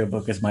an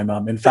audiobook as my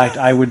mom. In fact,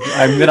 I'm going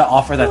to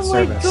offer that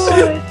service.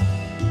 God.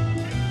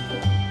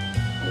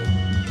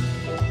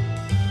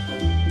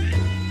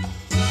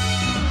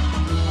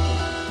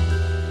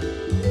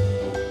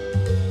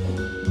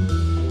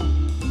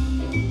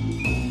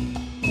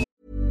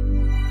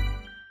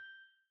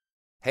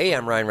 Hey,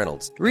 I'm Ryan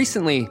Reynolds.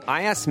 Recently,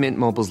 I asked Mint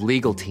Mobile's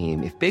legal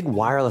team if big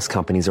wireless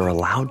companies are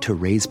allowed to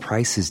raise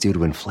prices due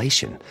to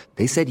inflation.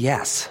 They said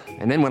yes.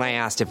 And then when I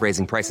asked if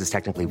raising prices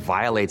technically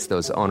violates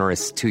those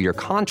onerous 2-year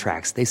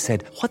contracts, they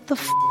said, "What the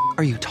f***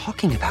 are you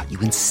talking about, you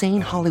insane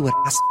Hollywood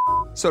ass?"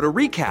 So to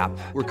recap,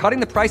 we're cutting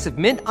the price of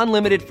Mint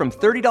Unlimited from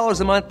 $30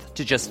 a month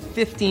to just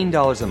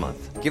 $15 a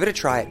month. Give it a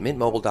try at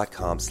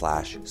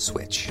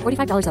mintmobile.com/switch.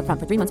 $45 up front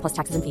for 3 months plus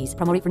taxes and fees.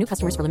 Promo rate for new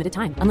customers for limited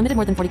time. Unlimited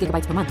more than 40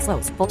 gigabytes per month.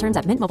 Slows full terms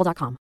at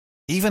mintmobile.com.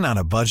 Even on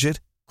a budget,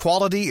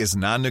 quality is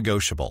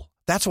non-negotiable.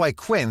 That's why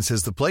Quince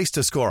is the place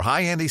to score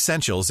high-end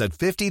essentials at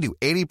 50 to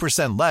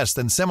 80% less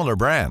than similar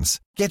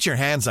brands. Get your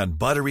hands on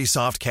buttery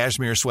soft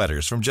cashmere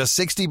sweaters from just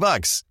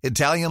 $60,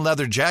 Italian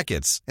leather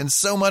jackets, and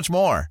so much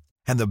more.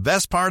 And the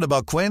best part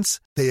about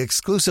Quince, they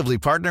exclusively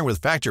partner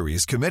with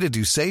factories committed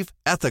to safe,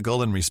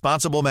 ethical, and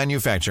responsible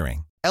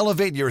manufacturing.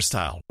 Elevate your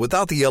style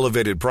without the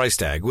elevated price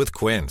tag with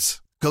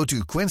Quince. Go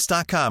to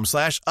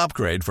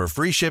quince.com/upgrade for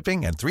free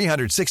shipping and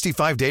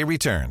 365-day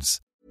returns.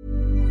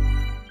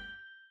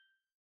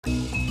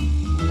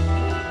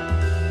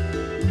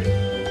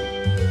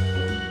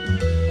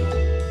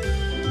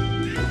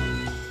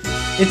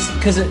 It's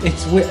because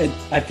it's weird.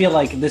 I feel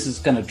like this is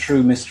kind of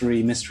true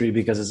mystery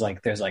because it's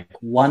like there's like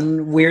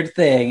one weird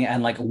thing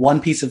and like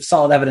one piece of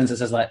solid evidence that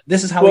says like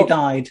this is how he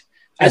died.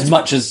 As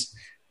much as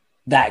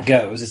that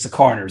goes, it's a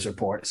coroner's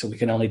report, so we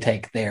can only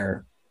take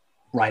their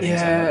writings.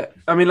 Yeah,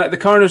 I mean, like the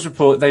coroner's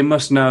report, they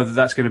must know that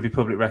that's going to be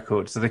public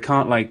record, so they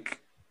can't like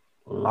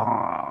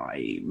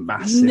lie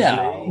massively.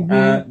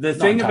 No, the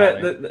thing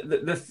about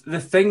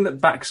the thing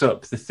that backs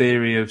up the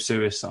theory of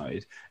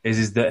suicide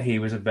is that he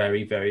was a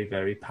very, very,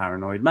 very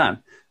paranoid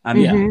man,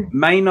 and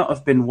may not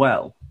have been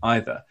well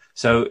either.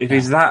 So if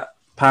he's that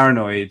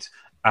paranoid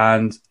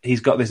and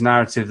he's got this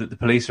narrative that the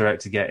police are out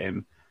to get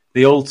him,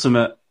 the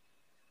ultimate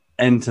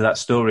end to that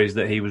story is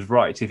that he was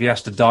right. If he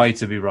has to die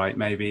to be right,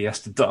 maybe he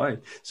has to die.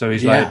 So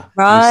he's like,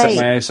 set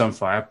my house on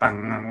fire,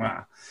 bang,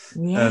 bang,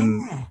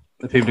 bang.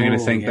 The people are going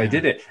to think they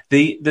did it.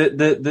 The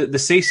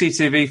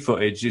CCTV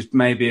footage is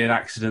maybe an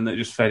accident that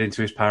just fed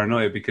into his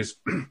paranoia because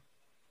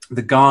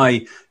the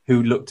guy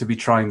who looked to be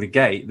trying the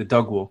gate, the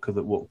dog walker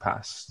that walked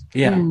past,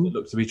 that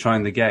looked to be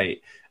trying the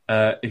gate,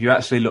 if you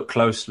actually look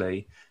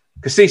closely,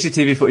 because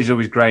CCTV footage is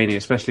always grainy,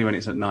 especially when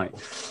it's at night.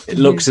 It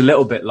looks a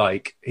little bit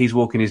like he's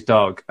walking his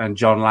dog and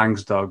John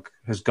Lang's dog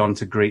has gone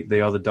to greet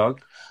the other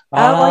dog. Oh,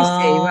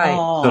 I see, right.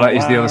 So like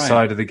he's the other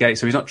side of the gate.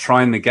 So he's not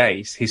trying the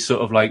gate. He's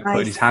sort of like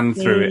putting his hand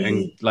through it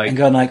and like and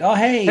going like, oh,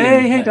 hey.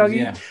 Hey, doggy.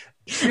 Yeah.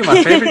 You're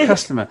my favourite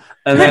customer.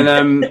 And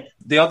then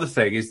the other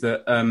thing is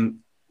that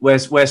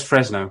where's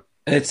Fresno?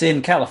 It's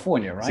in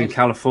California, right? It's in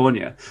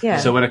California. Yeah.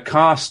 So when a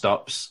car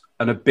stops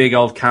and a big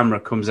old camera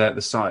comes out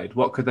the side,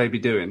 what could they be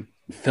doing?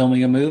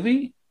 Filming a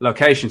movie?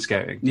 Location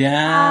scouting.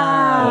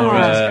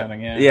 Yeah.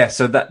 Yeah.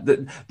 So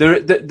basically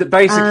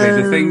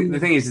the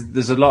thing is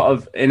there's a lot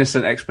of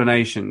innocent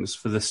explanations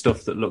for the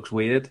stuff that looks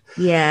weird.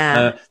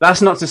 Yeah.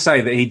 That's not to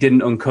say that he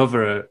didn't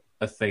uncover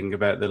a thing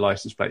about the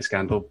license plate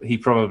scandal. He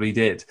probably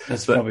did.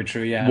 That's probably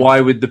true. Yeah. Why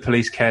would the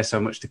police care so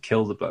much to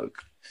kill the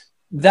bloke?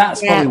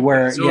 That's probably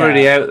where it's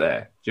already out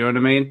there. Do you know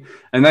what I mean?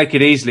 And they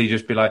could easily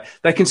just be like,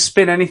 they can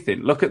spin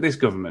anything. Look at this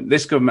government.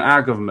 This government,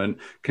 our government,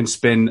 can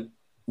spin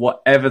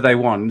whatever they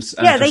want.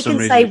 And they can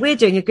say we're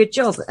doing a good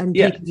job, and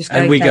people just go,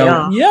 and we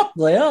go, yep,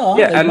 they are.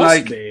 Yeah, they and must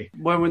like, be.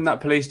 why wouldn't that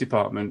police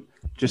department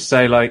just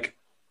say like,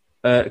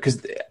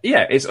 because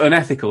it's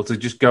unethical to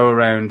just go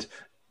around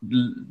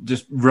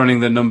just running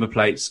the number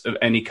plates of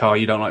any car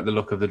you don't like the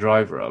look of the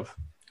driver of.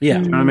 Yeah,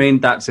 do you know what I mean?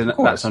 That's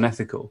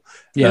unethical.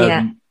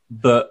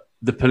 But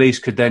the police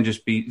could then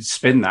just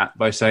spin that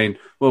by saying,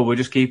 well, we're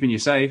just keeping you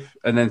safe.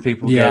 And then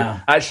people go,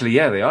 actually,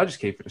 they are just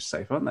keeping us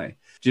safe, aren't they?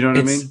 Do you know what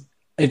I mean?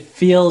 It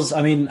feels,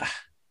 I mean...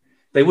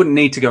 They wouldn't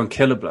need to go and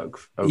kill a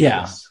bloke over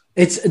this.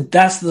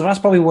 That's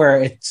probably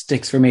where it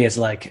sticks for me, is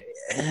like,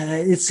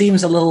 it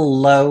seems a little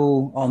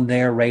low on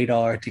their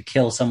radar to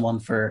kill someone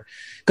for...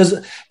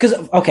 Because,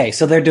 okay,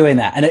 so they're doing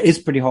that, and it is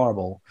pretty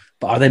horrible.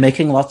 But are they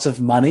making lots of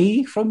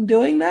money from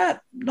doing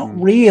that? Not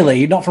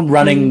really. Not from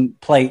running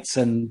plates.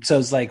 And so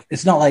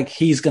it's not like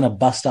he's going to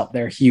bust up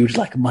their huge,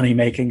 like, money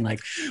making, like,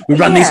 we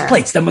run these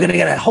plates, then we're going to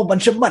get a whole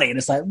bunch of money. And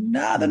it's like,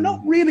 nah, they're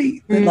not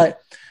really. They're like,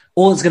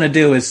 all it's going to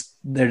do is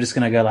they're just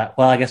going to go like,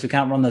 well, I guess we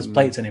can't run those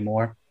plates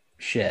anymore.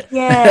 Shit.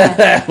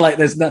 Yeah. Like,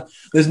 there's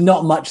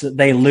not much that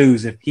they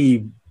lose if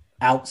he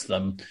outs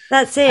them.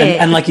 That's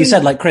it. And like you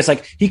said, like Chris,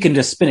 like he can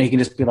just spin it. He can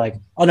just be like,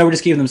 oh no, we're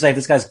just keeping them safe.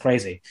 This guy's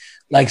crazy.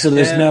 Like, so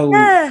there's no.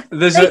 Yeah.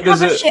 They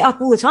cover shit up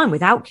all the time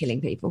without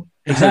killing people.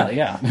 Exactly.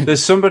 Yeah.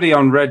 There's somebody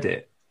on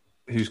Reddit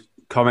who's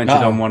commented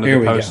on one of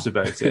the posts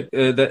about it.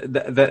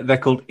 They're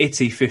called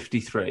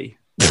Itty53.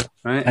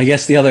 Right. I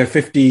guess the other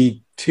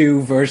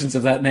 52 versions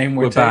of that name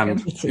were taken.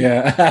 Banned.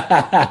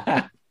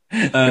 Yeah.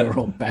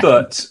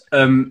 But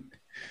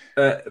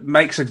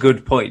makes a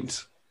good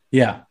point.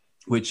 Yeah.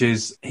 Which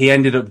is he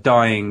ended up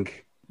dying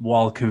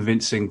while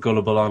convincing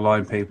gullible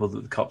online people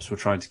that the cops were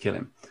trying to kill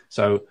him.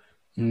 So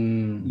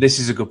this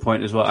is a good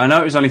point as well. I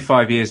know it was only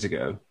 5 years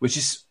ago, which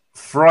is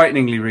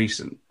frighteningly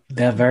recent.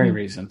 They're very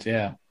recent,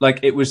 yeah. Like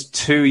it was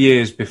 2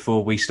 years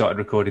before we started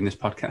recording this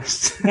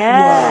podcast.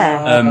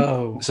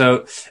 Yeah.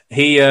 So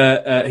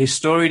his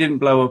story didn't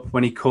blow up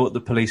when he caught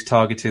the police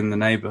targeting the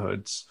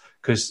neighborhoods,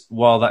 because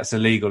while that's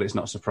illegal, it's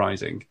not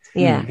surprising.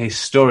 Yeah. His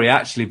story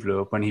actually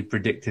blew up when he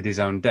predicted his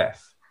own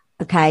death.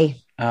 Okay.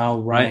 Oh,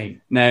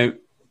 right. Now,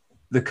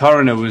 the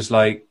coroner was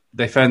like,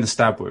 they found the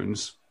stab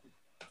wounds,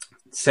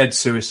 said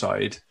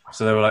suicide.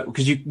 So they were like,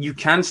 because you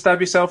can stab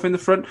yourself in the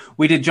front.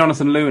 We did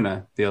Jonathan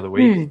Luna the other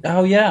week.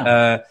 Oh,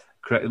 yeah.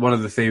 One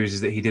of the theories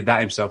is that he did that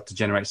himself to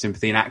generate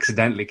sympathy and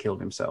accidentally killed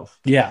himself.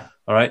 Yeah.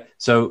 All right.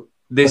 So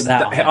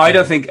I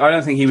don't think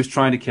he was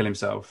trying to kill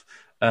himself.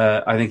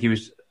 I think he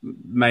was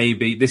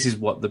maybe, this is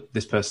what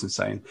this person's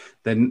saying,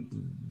 then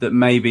that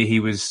maybe he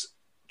was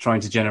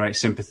trying to generate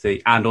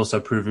sympathy and also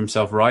prove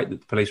himself right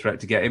that the police were out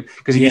to get him.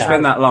 Because if you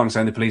spend that long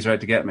saying the police are out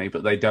to get me,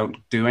 but they don't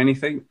do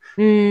anything,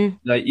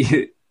 like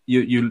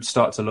you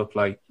start to look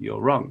like you're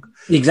wrong.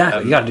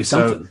 Exactly. You got to do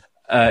something.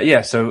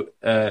 So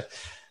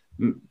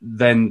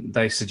then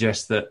they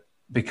suggest that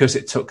because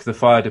it took the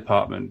fire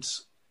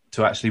department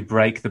to actually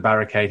break the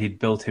barricade he'd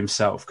built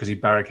himself, because he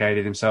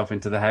barricaded himself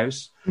into the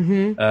house.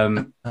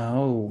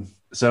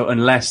 So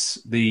unless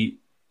the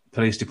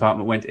police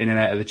department went in and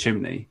out of the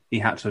chimney, he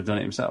had to have done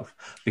it himself,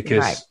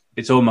 because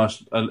it's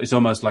almost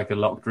like a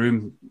locked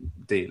room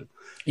deal.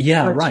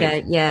 Yeah,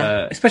 right.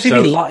 Yeah, especially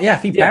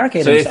if he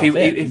barricaded himself.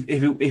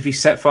 If he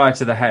set fire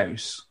to the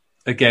house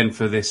again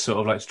for this sort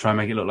of like to try and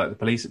make it look like the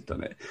police had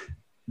done it,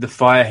 the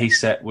fire he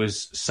set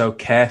was so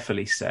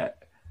carefully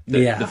set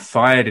that the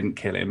fire didn't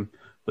kill him,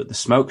 but the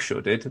smoke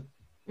sure did.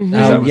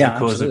 That was the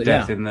cause of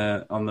death in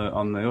on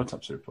the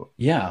autopsy report.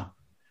 Yeah.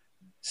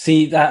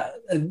 See that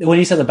when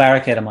you said the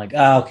barricade, I'm like,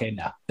 oh, okay,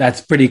 no, that's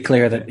pretty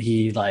clear that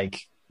he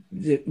like,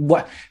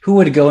 what? Who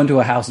would go into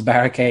a house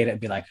barricade and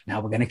be like,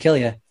 now we're going to kill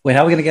you? Wait,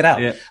 how are we going to get out?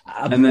 Yeah.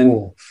 And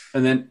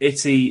then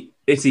Itty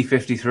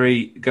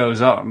 53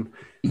 goes on,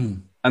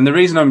 and the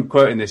reason I'm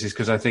quoting this is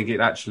because I think it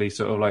actually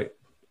sort of like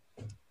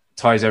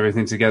ties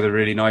everything together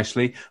really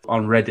nicely.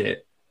 On Reddit,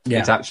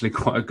 it's actually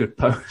quite a good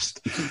post.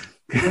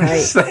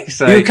 Right. They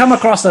say, you come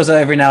across those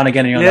every now and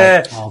again, and you're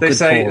like, oh, they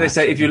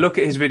say if you look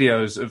at his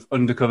videos of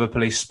undercover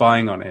police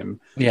spying on him,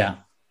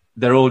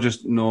 they're all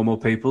just normal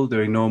people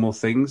doing normal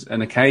things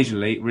and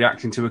occasionally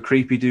reacting to a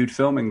creepy dude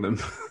filming them.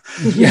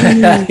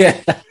 Yeah.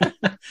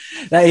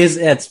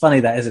 It's funny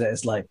that, isn't it?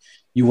 It's like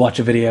you watch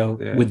a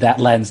video with that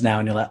lens now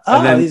and you're like,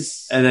 oh,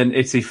 and then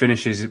Itzy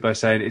finishes it by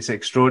saying it's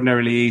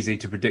extraordinarily easy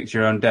to predict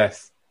your own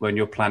death when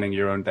you're planning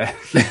your own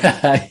death.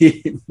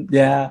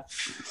 Yeah.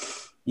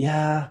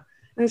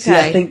 Okay. See,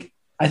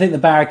 I think the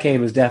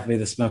barricade was definitely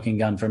the smoking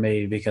gun for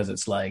me, because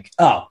it's like,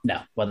 oh no,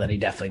 well then he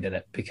definitely did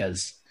it,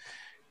 because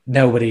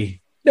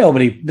nobody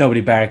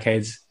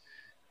barricades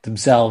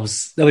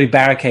themselves. Nobody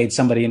barricades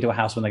somebody into a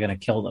house when they're going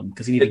to kill them,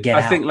 because you need to get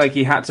out. I think like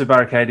he had to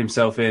barricade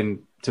himself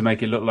in to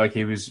make it look like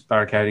he was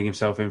barricading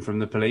himself in from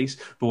the police.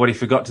 But what he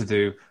forgot to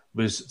do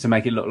was to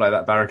make it look like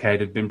that barricade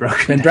had been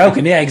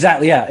broken. Yeah,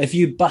 exactly. Yeah. If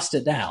you bust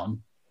it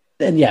down,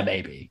 then yeah,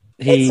 maybe.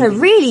 It's a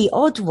really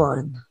odd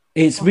one.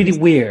 It's really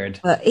weird.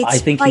 But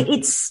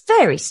it's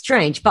very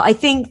strange. But I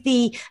think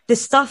the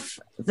stuff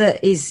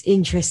that is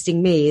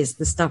interesting me is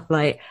the stuff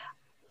like,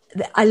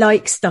 I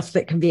like stuff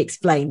that can be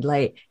explained.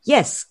 Like,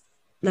 yes,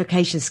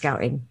 location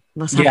scouting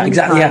must happen. Yeah,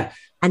 exactly. Yeah.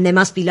 And there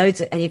must be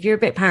loads of, and if you're a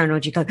bit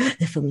paranoid, you go,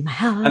 they're filming my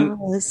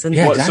house, and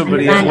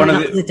one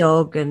of the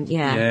dog, and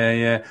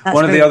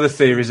one of the other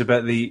theories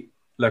about the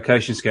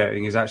location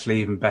scouting is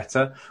actually even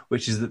better,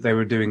 which is that they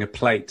were doing a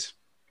plate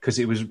because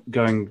it was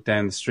going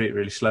down the street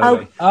really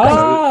slowly.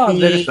 So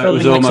it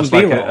was almost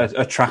like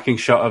a tracking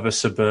shot of a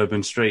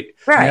suburban street.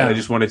 Right. Yeah. They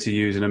just wanted to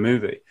use in a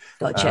movie.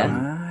 Gotcha.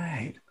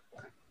 Right.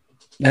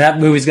 And that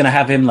movie's going to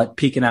have him like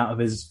peeking out of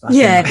his.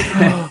 Yeah.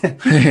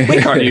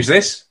 We can't use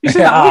this.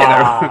 Seen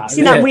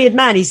that weird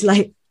man? He's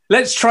like,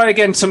 let's try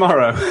again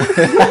tomorrow.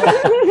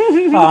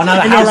 Oh, no,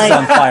 the house is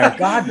on fire.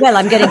 God. Well,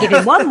 I'm going to give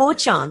him one more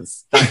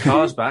chance. That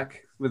car's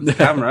back with the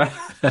camera.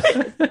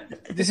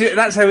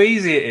 That's how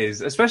easy it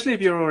is, especially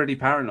if you're already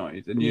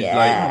paranoid and you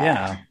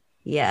Yeah.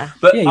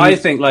 But I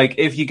think like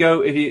if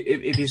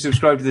you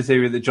subscribe to the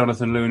theory that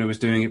Jonathan Luna was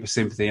doing it for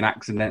sympathy and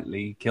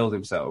accidentally killed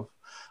himself,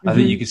 I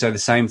think you could say the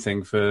same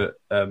thing for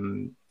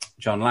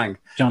John Lang.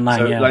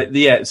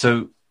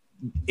 So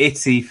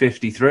Itzy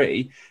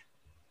 53,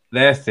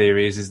 their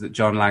theory is that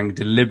John Lang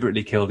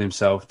deliberately killed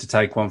himself to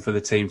take one for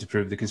the team to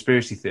prove the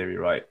conspiracy theory,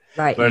 right?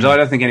 Right. Whereas I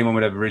don't think anyone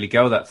would ever really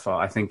go that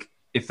far. I think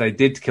if they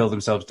did kill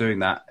themselves doing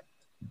that,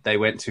 they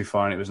went too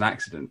far and it was an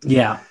accident.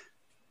 Yeah.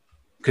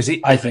 Because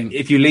I think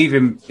if he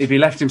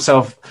left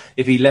himself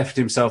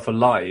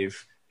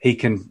alive, he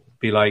can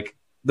be like,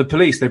 the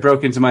police, they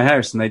broke into my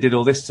house and they did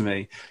all this to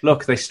me.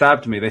 Look, they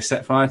stabbed me. They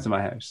set fire to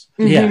my house.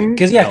 Yeah,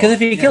 because if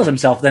he kills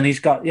himself, then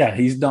he's not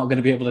going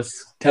to be able to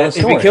tell a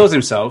story. If he kills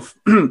himself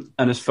and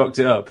has fucked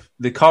it up,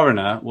 the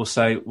coroner will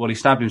say, well, he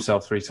stabbed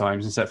himself 3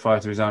 times and set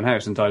fire to his own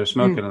house and died of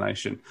smoke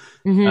inhalation.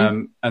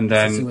 And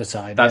then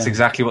suicide, that's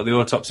exactly what the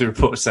autopsy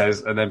report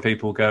says. And then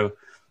people go,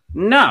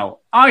 no,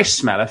 I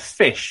smell a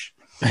fish.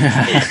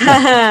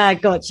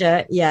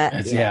 Gotcha.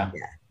 Yeah.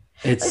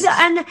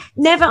 And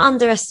never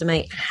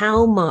underestimate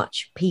how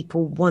much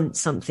people want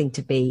something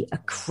to be a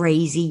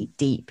crazy,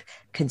 deep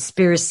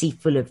conspiracy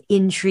full of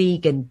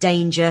intrigue and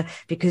danger,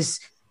 because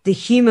the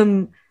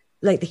human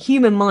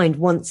mind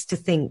wants to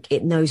think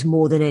it knows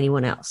more than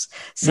anyone else.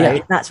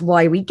 So that's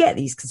why we get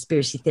these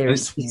conspiracy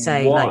theorists who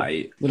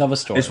say, we love a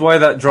story. It's why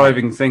that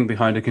driving thing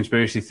behind a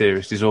conspiracy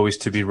theorist is always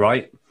to be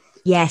right.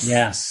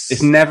 Yes.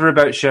 It's never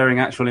about sharing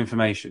actual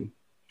information.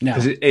 No.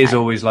 Because it is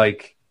always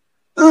like,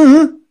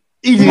 idiot.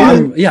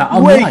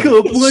 Wake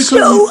up and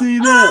see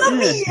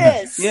that.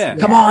 Yes. Yeah.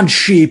 Come on,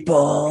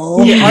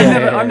 sheeple.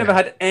 I've never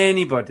had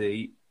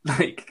anybody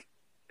like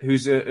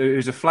who's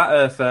a flat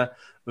earther,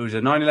 who's a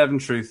 9/11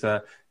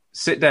 truther,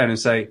 sit down and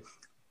say,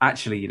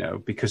 actually,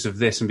 because of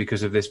this and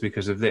because of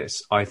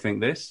this, I think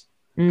this.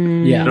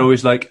 Yeah. They're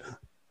always like,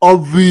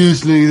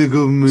 obviously the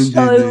government did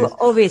this.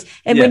 Obvious.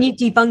 And when you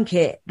debunk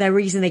it, the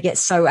reason they get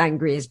so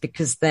angry is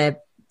because their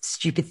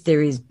stupid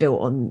theory is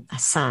built on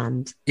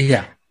sand.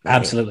 Yeah.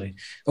 Absolutely.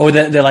 Or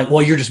they're like,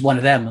 well, you're just one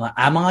of them. Like,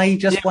 am I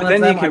just one of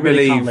them? I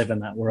really can't live in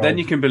that world. Then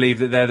you can believe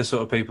that they're the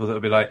sort of people that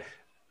will be like,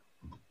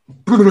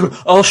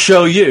 I'll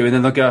show you, and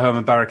then they'll go home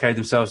and barricade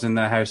themselves in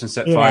their house and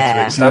set fire to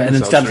it and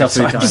then stab themselves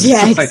 3 times.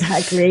 Yeah,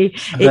 exactly.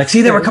 Like,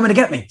 see, they were coming to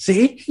get me.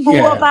 See? But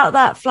what about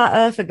that flat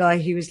earther guy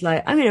who was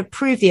like, I'm going to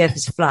prove the earth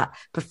is flat,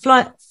 but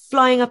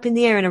flying up in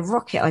the air in a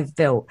rocket I've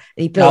built.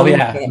 And he built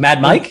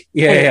Mad Mike?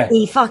 Yeah.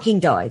 He fucking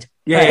died.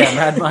 Yeah,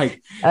 Mad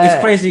Mike.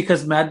 It's crazy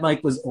because Mad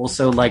Mike was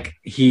also like,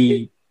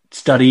 he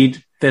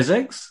studied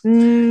physics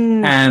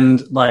and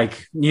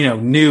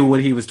knew what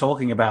he was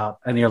talking about.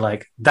 And you're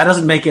like, that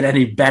doesn't make it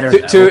any better.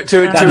 To a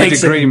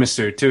degree,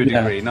 Masood. To a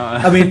degree. No.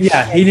 I mean,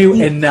 he knew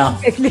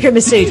enough. Look at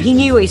Masood. He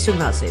knew what he was talking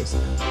about, Suze.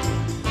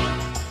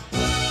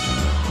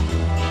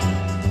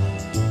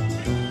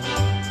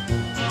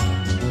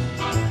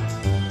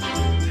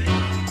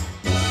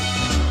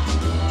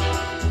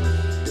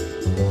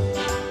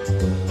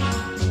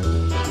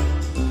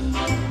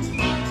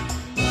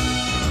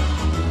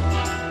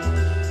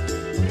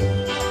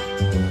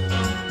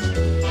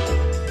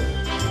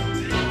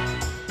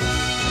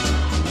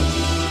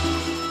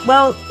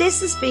 Well,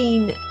 this has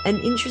been an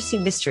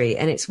interesting mystery,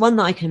 and it's one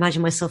that I can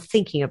imagine myself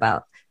thinking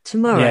about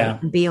tomorrow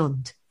and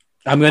beyond.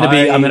 I'm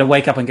going to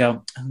wake up and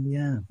go, oh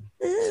yeah.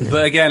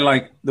 But again,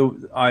 like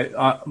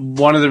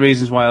one of the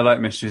reasons why I like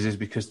mysteries is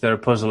because they're a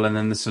puzzle, and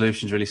then the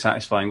solution's really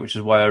satisfying, which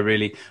is why I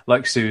really,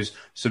 like Sue's,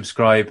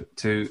 subscribe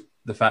to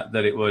the fact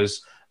that it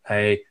was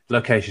a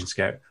location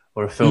scout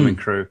or a filming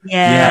crew.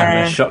 Yeah.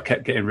 And the shot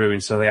kept getting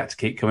ruined, so they had to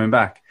keep coming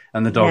back.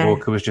 And the dog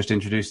walker was just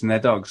introducing their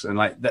dogs, and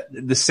like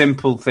the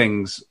simple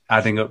things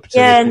adding up to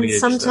this weird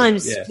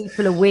sometimes stuff.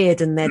 people are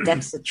weird and their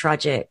deaths are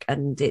tragic,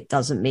 and it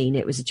doesn't mean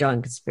it was a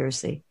giant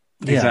conspiracy.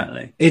 Yeah.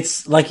 Exactly.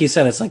 It's like you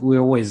said, it's like we're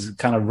always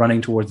kind of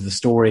running towards the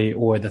story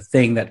or the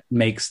thing that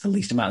makes the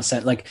least amount of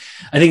sense. Like,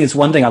 I think it's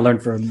one thing I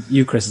learned from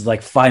you, Chris, is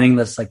like finding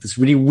this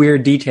really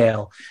weird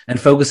detail and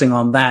focusing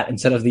on that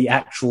instead of the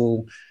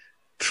actual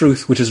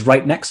truth, which is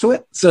right next to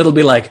it. So it'll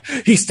be like,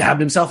 he stabbed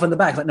himself in the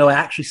back. Like, no, it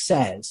actually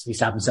says he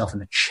stabbed himself in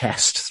the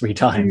chest 3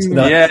 times.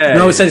 No,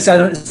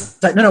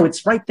 it's like, no,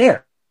 it's right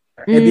there.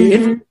 And the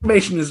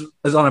information is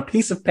on a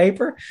piece of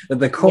paper that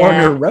the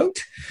coroner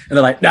wrote. And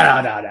they're like, no,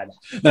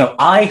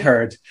 I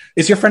heard,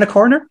 is your friend a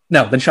coroner?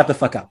 No, then shut the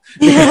fuck up.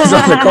 Because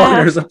of the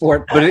coroner's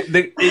report. But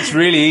it's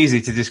really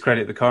easy to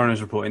discredit the coroner's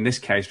report in this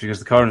case, because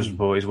the coroner's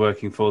report is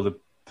working for the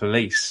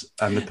police,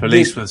 and the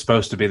police were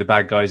supposed to be the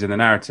bad guys in the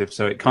narrative.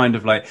 So it kind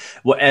of like,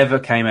 whatever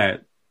came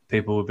out,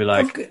 people would be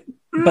like...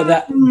 But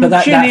that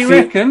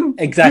reckon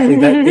exactly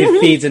that it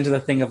feeds into the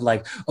thing of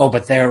like, oh,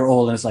 but they're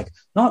all, and it's like,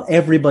 not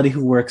everybody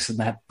who works in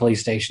that police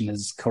station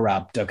is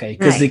corrupt, okay?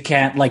 Because they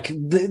can't, like,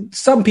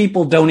 some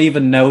people don't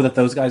even know that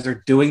those guys are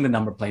doing the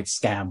number plate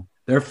scam.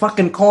 They're a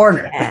fucking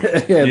coroner.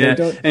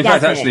 In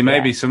fact, actually,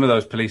 maybe some of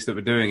those police that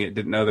were doing it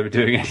didn't know they were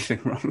doing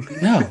anything wrong.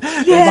 No,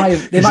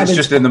 they might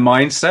just in the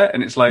mindset,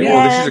 and it's like,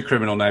 well, this is a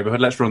criminal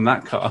neighborhood. Let's run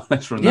that car.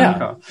 Let's run that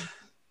car.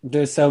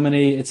 There's so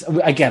many. It's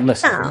again.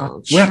 Listen,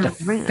 we're not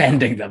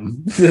defending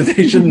them.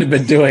 They shouldn't have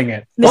been doing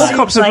it. All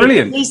cops are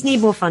brilliant. Please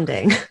need more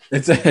funding.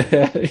 It's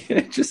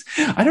just.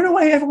 I don't know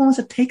why everyone wants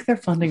to take their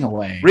funding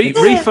away.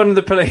 Refund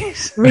the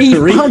police.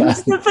 Refund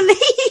the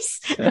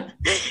police.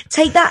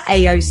 Take that,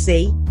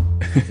 AOC.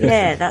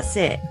 Yeah, that's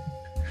it.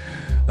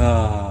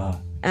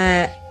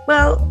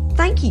 Well,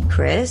 thank you,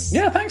 Chris.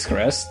 Yeah, thanks,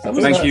 Chris.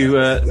 Thank you,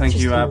 our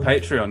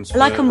Patreons for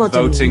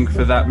voting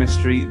for that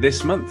mystery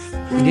this month.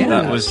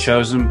 That was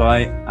chosen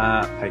by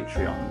our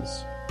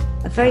Patreons.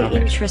 A very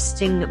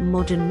interesting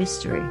modern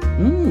mystery.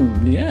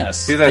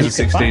 Yes.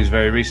 2016 is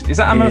very recent. Is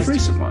that our most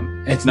recent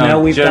one? It's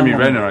Jeremy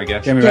Renner, I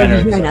guess. Jeremy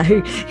Renner,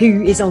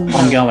 who is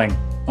ongoing.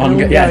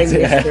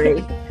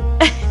 Mystery.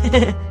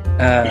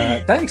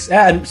 Thanks.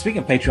 And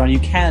speaking of Patreon, you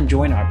can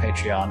join our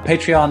Patreon.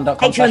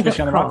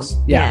 Patreon.com/Mystery on the Rocks.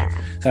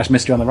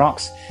 /Mystery on the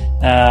Rocks.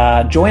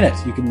 Join it.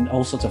 You can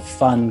all sorts of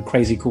fun,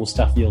 crazy, cool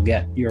stuff you'll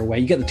get your way.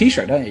 You get the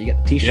t-shirt, don't you? You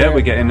get the t-shirt. Yeah,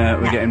 we're getting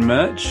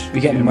merch.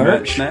 We're getting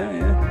merch now,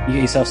 yeah. You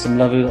get yourself some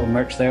lovely little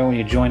merch there when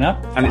you join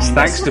up. And it's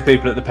thanks to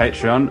people at the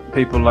Patreon,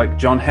 people like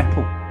John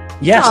Heppel.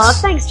 Yes. Oh,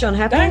 thanks, John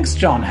Heppel. Thanks,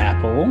 John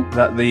Heppel.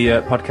 That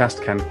the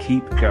podcast can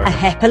keep going. A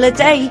Heppel a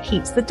day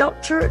keeps the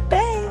doctor at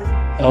bay.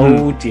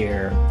 Oh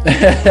dear.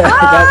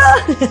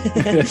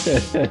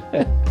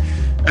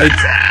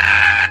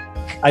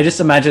 I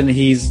just imagine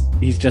he's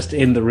just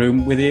in the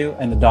room with you,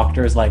 and the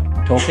doctor is like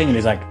talking, and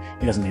he's like,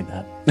 he doesn't need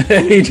that.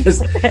 He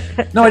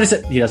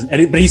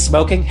doesn't. But he's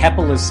smoking.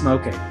 Heppel is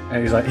smoking,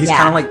 and he's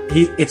kind of like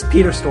it's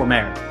Peter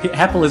Stormare.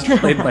 Heppel is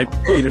played by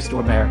Peter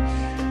Stormare,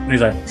 and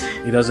he's like,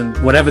 he doesn't.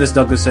 Whatever this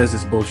doctor says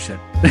is bullshit.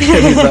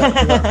 He's like,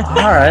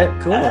 all right,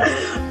 cool.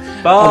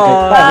 Bye.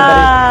 Okay, bye,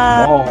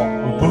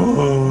 everybody.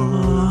 Bye.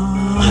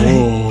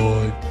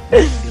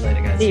 See you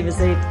later, guys. See you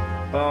soon.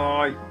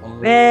 Bye.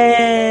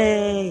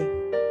 Hey.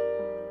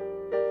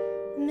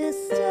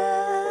 Mystery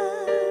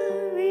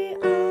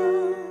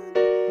on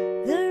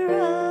the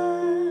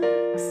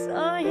rocks,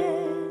 oh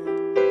yeah.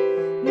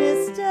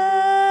 Mystery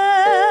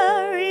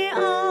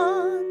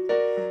on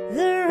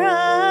the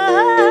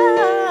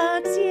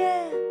rocks,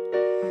 yeah.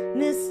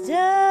 Mystery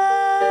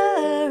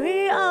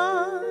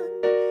on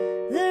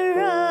the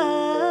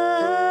rocks,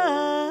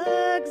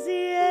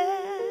 yeah.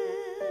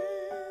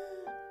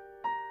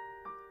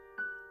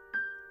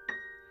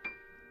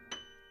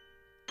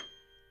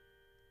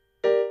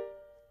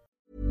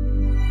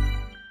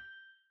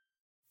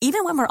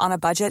 Even when we're on a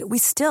budget, we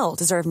still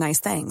deserve nice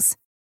things.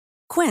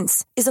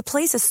 Quince is a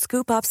place to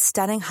scoop up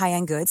stunning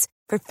high-end goods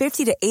for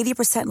 50 to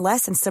 80%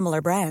 less than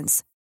similar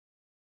brands.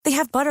 They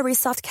have buttery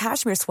soft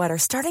cashmere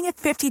sweaters starting at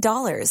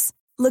 $50,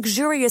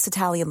 luxurious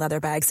Italian leather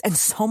bags, and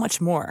so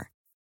much more.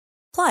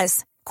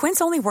 Plus,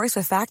 Quince only works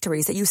with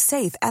factories that use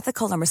safe,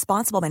 ethical, and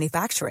responsible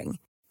manufacturing.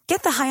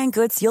 Get the high-end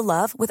goods you'll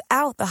love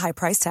without the high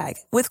price tag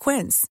with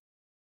Quince.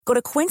 Go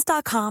to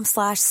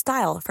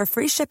quince.com/style for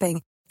free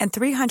shipping and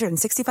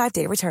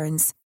 365-day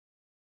returns.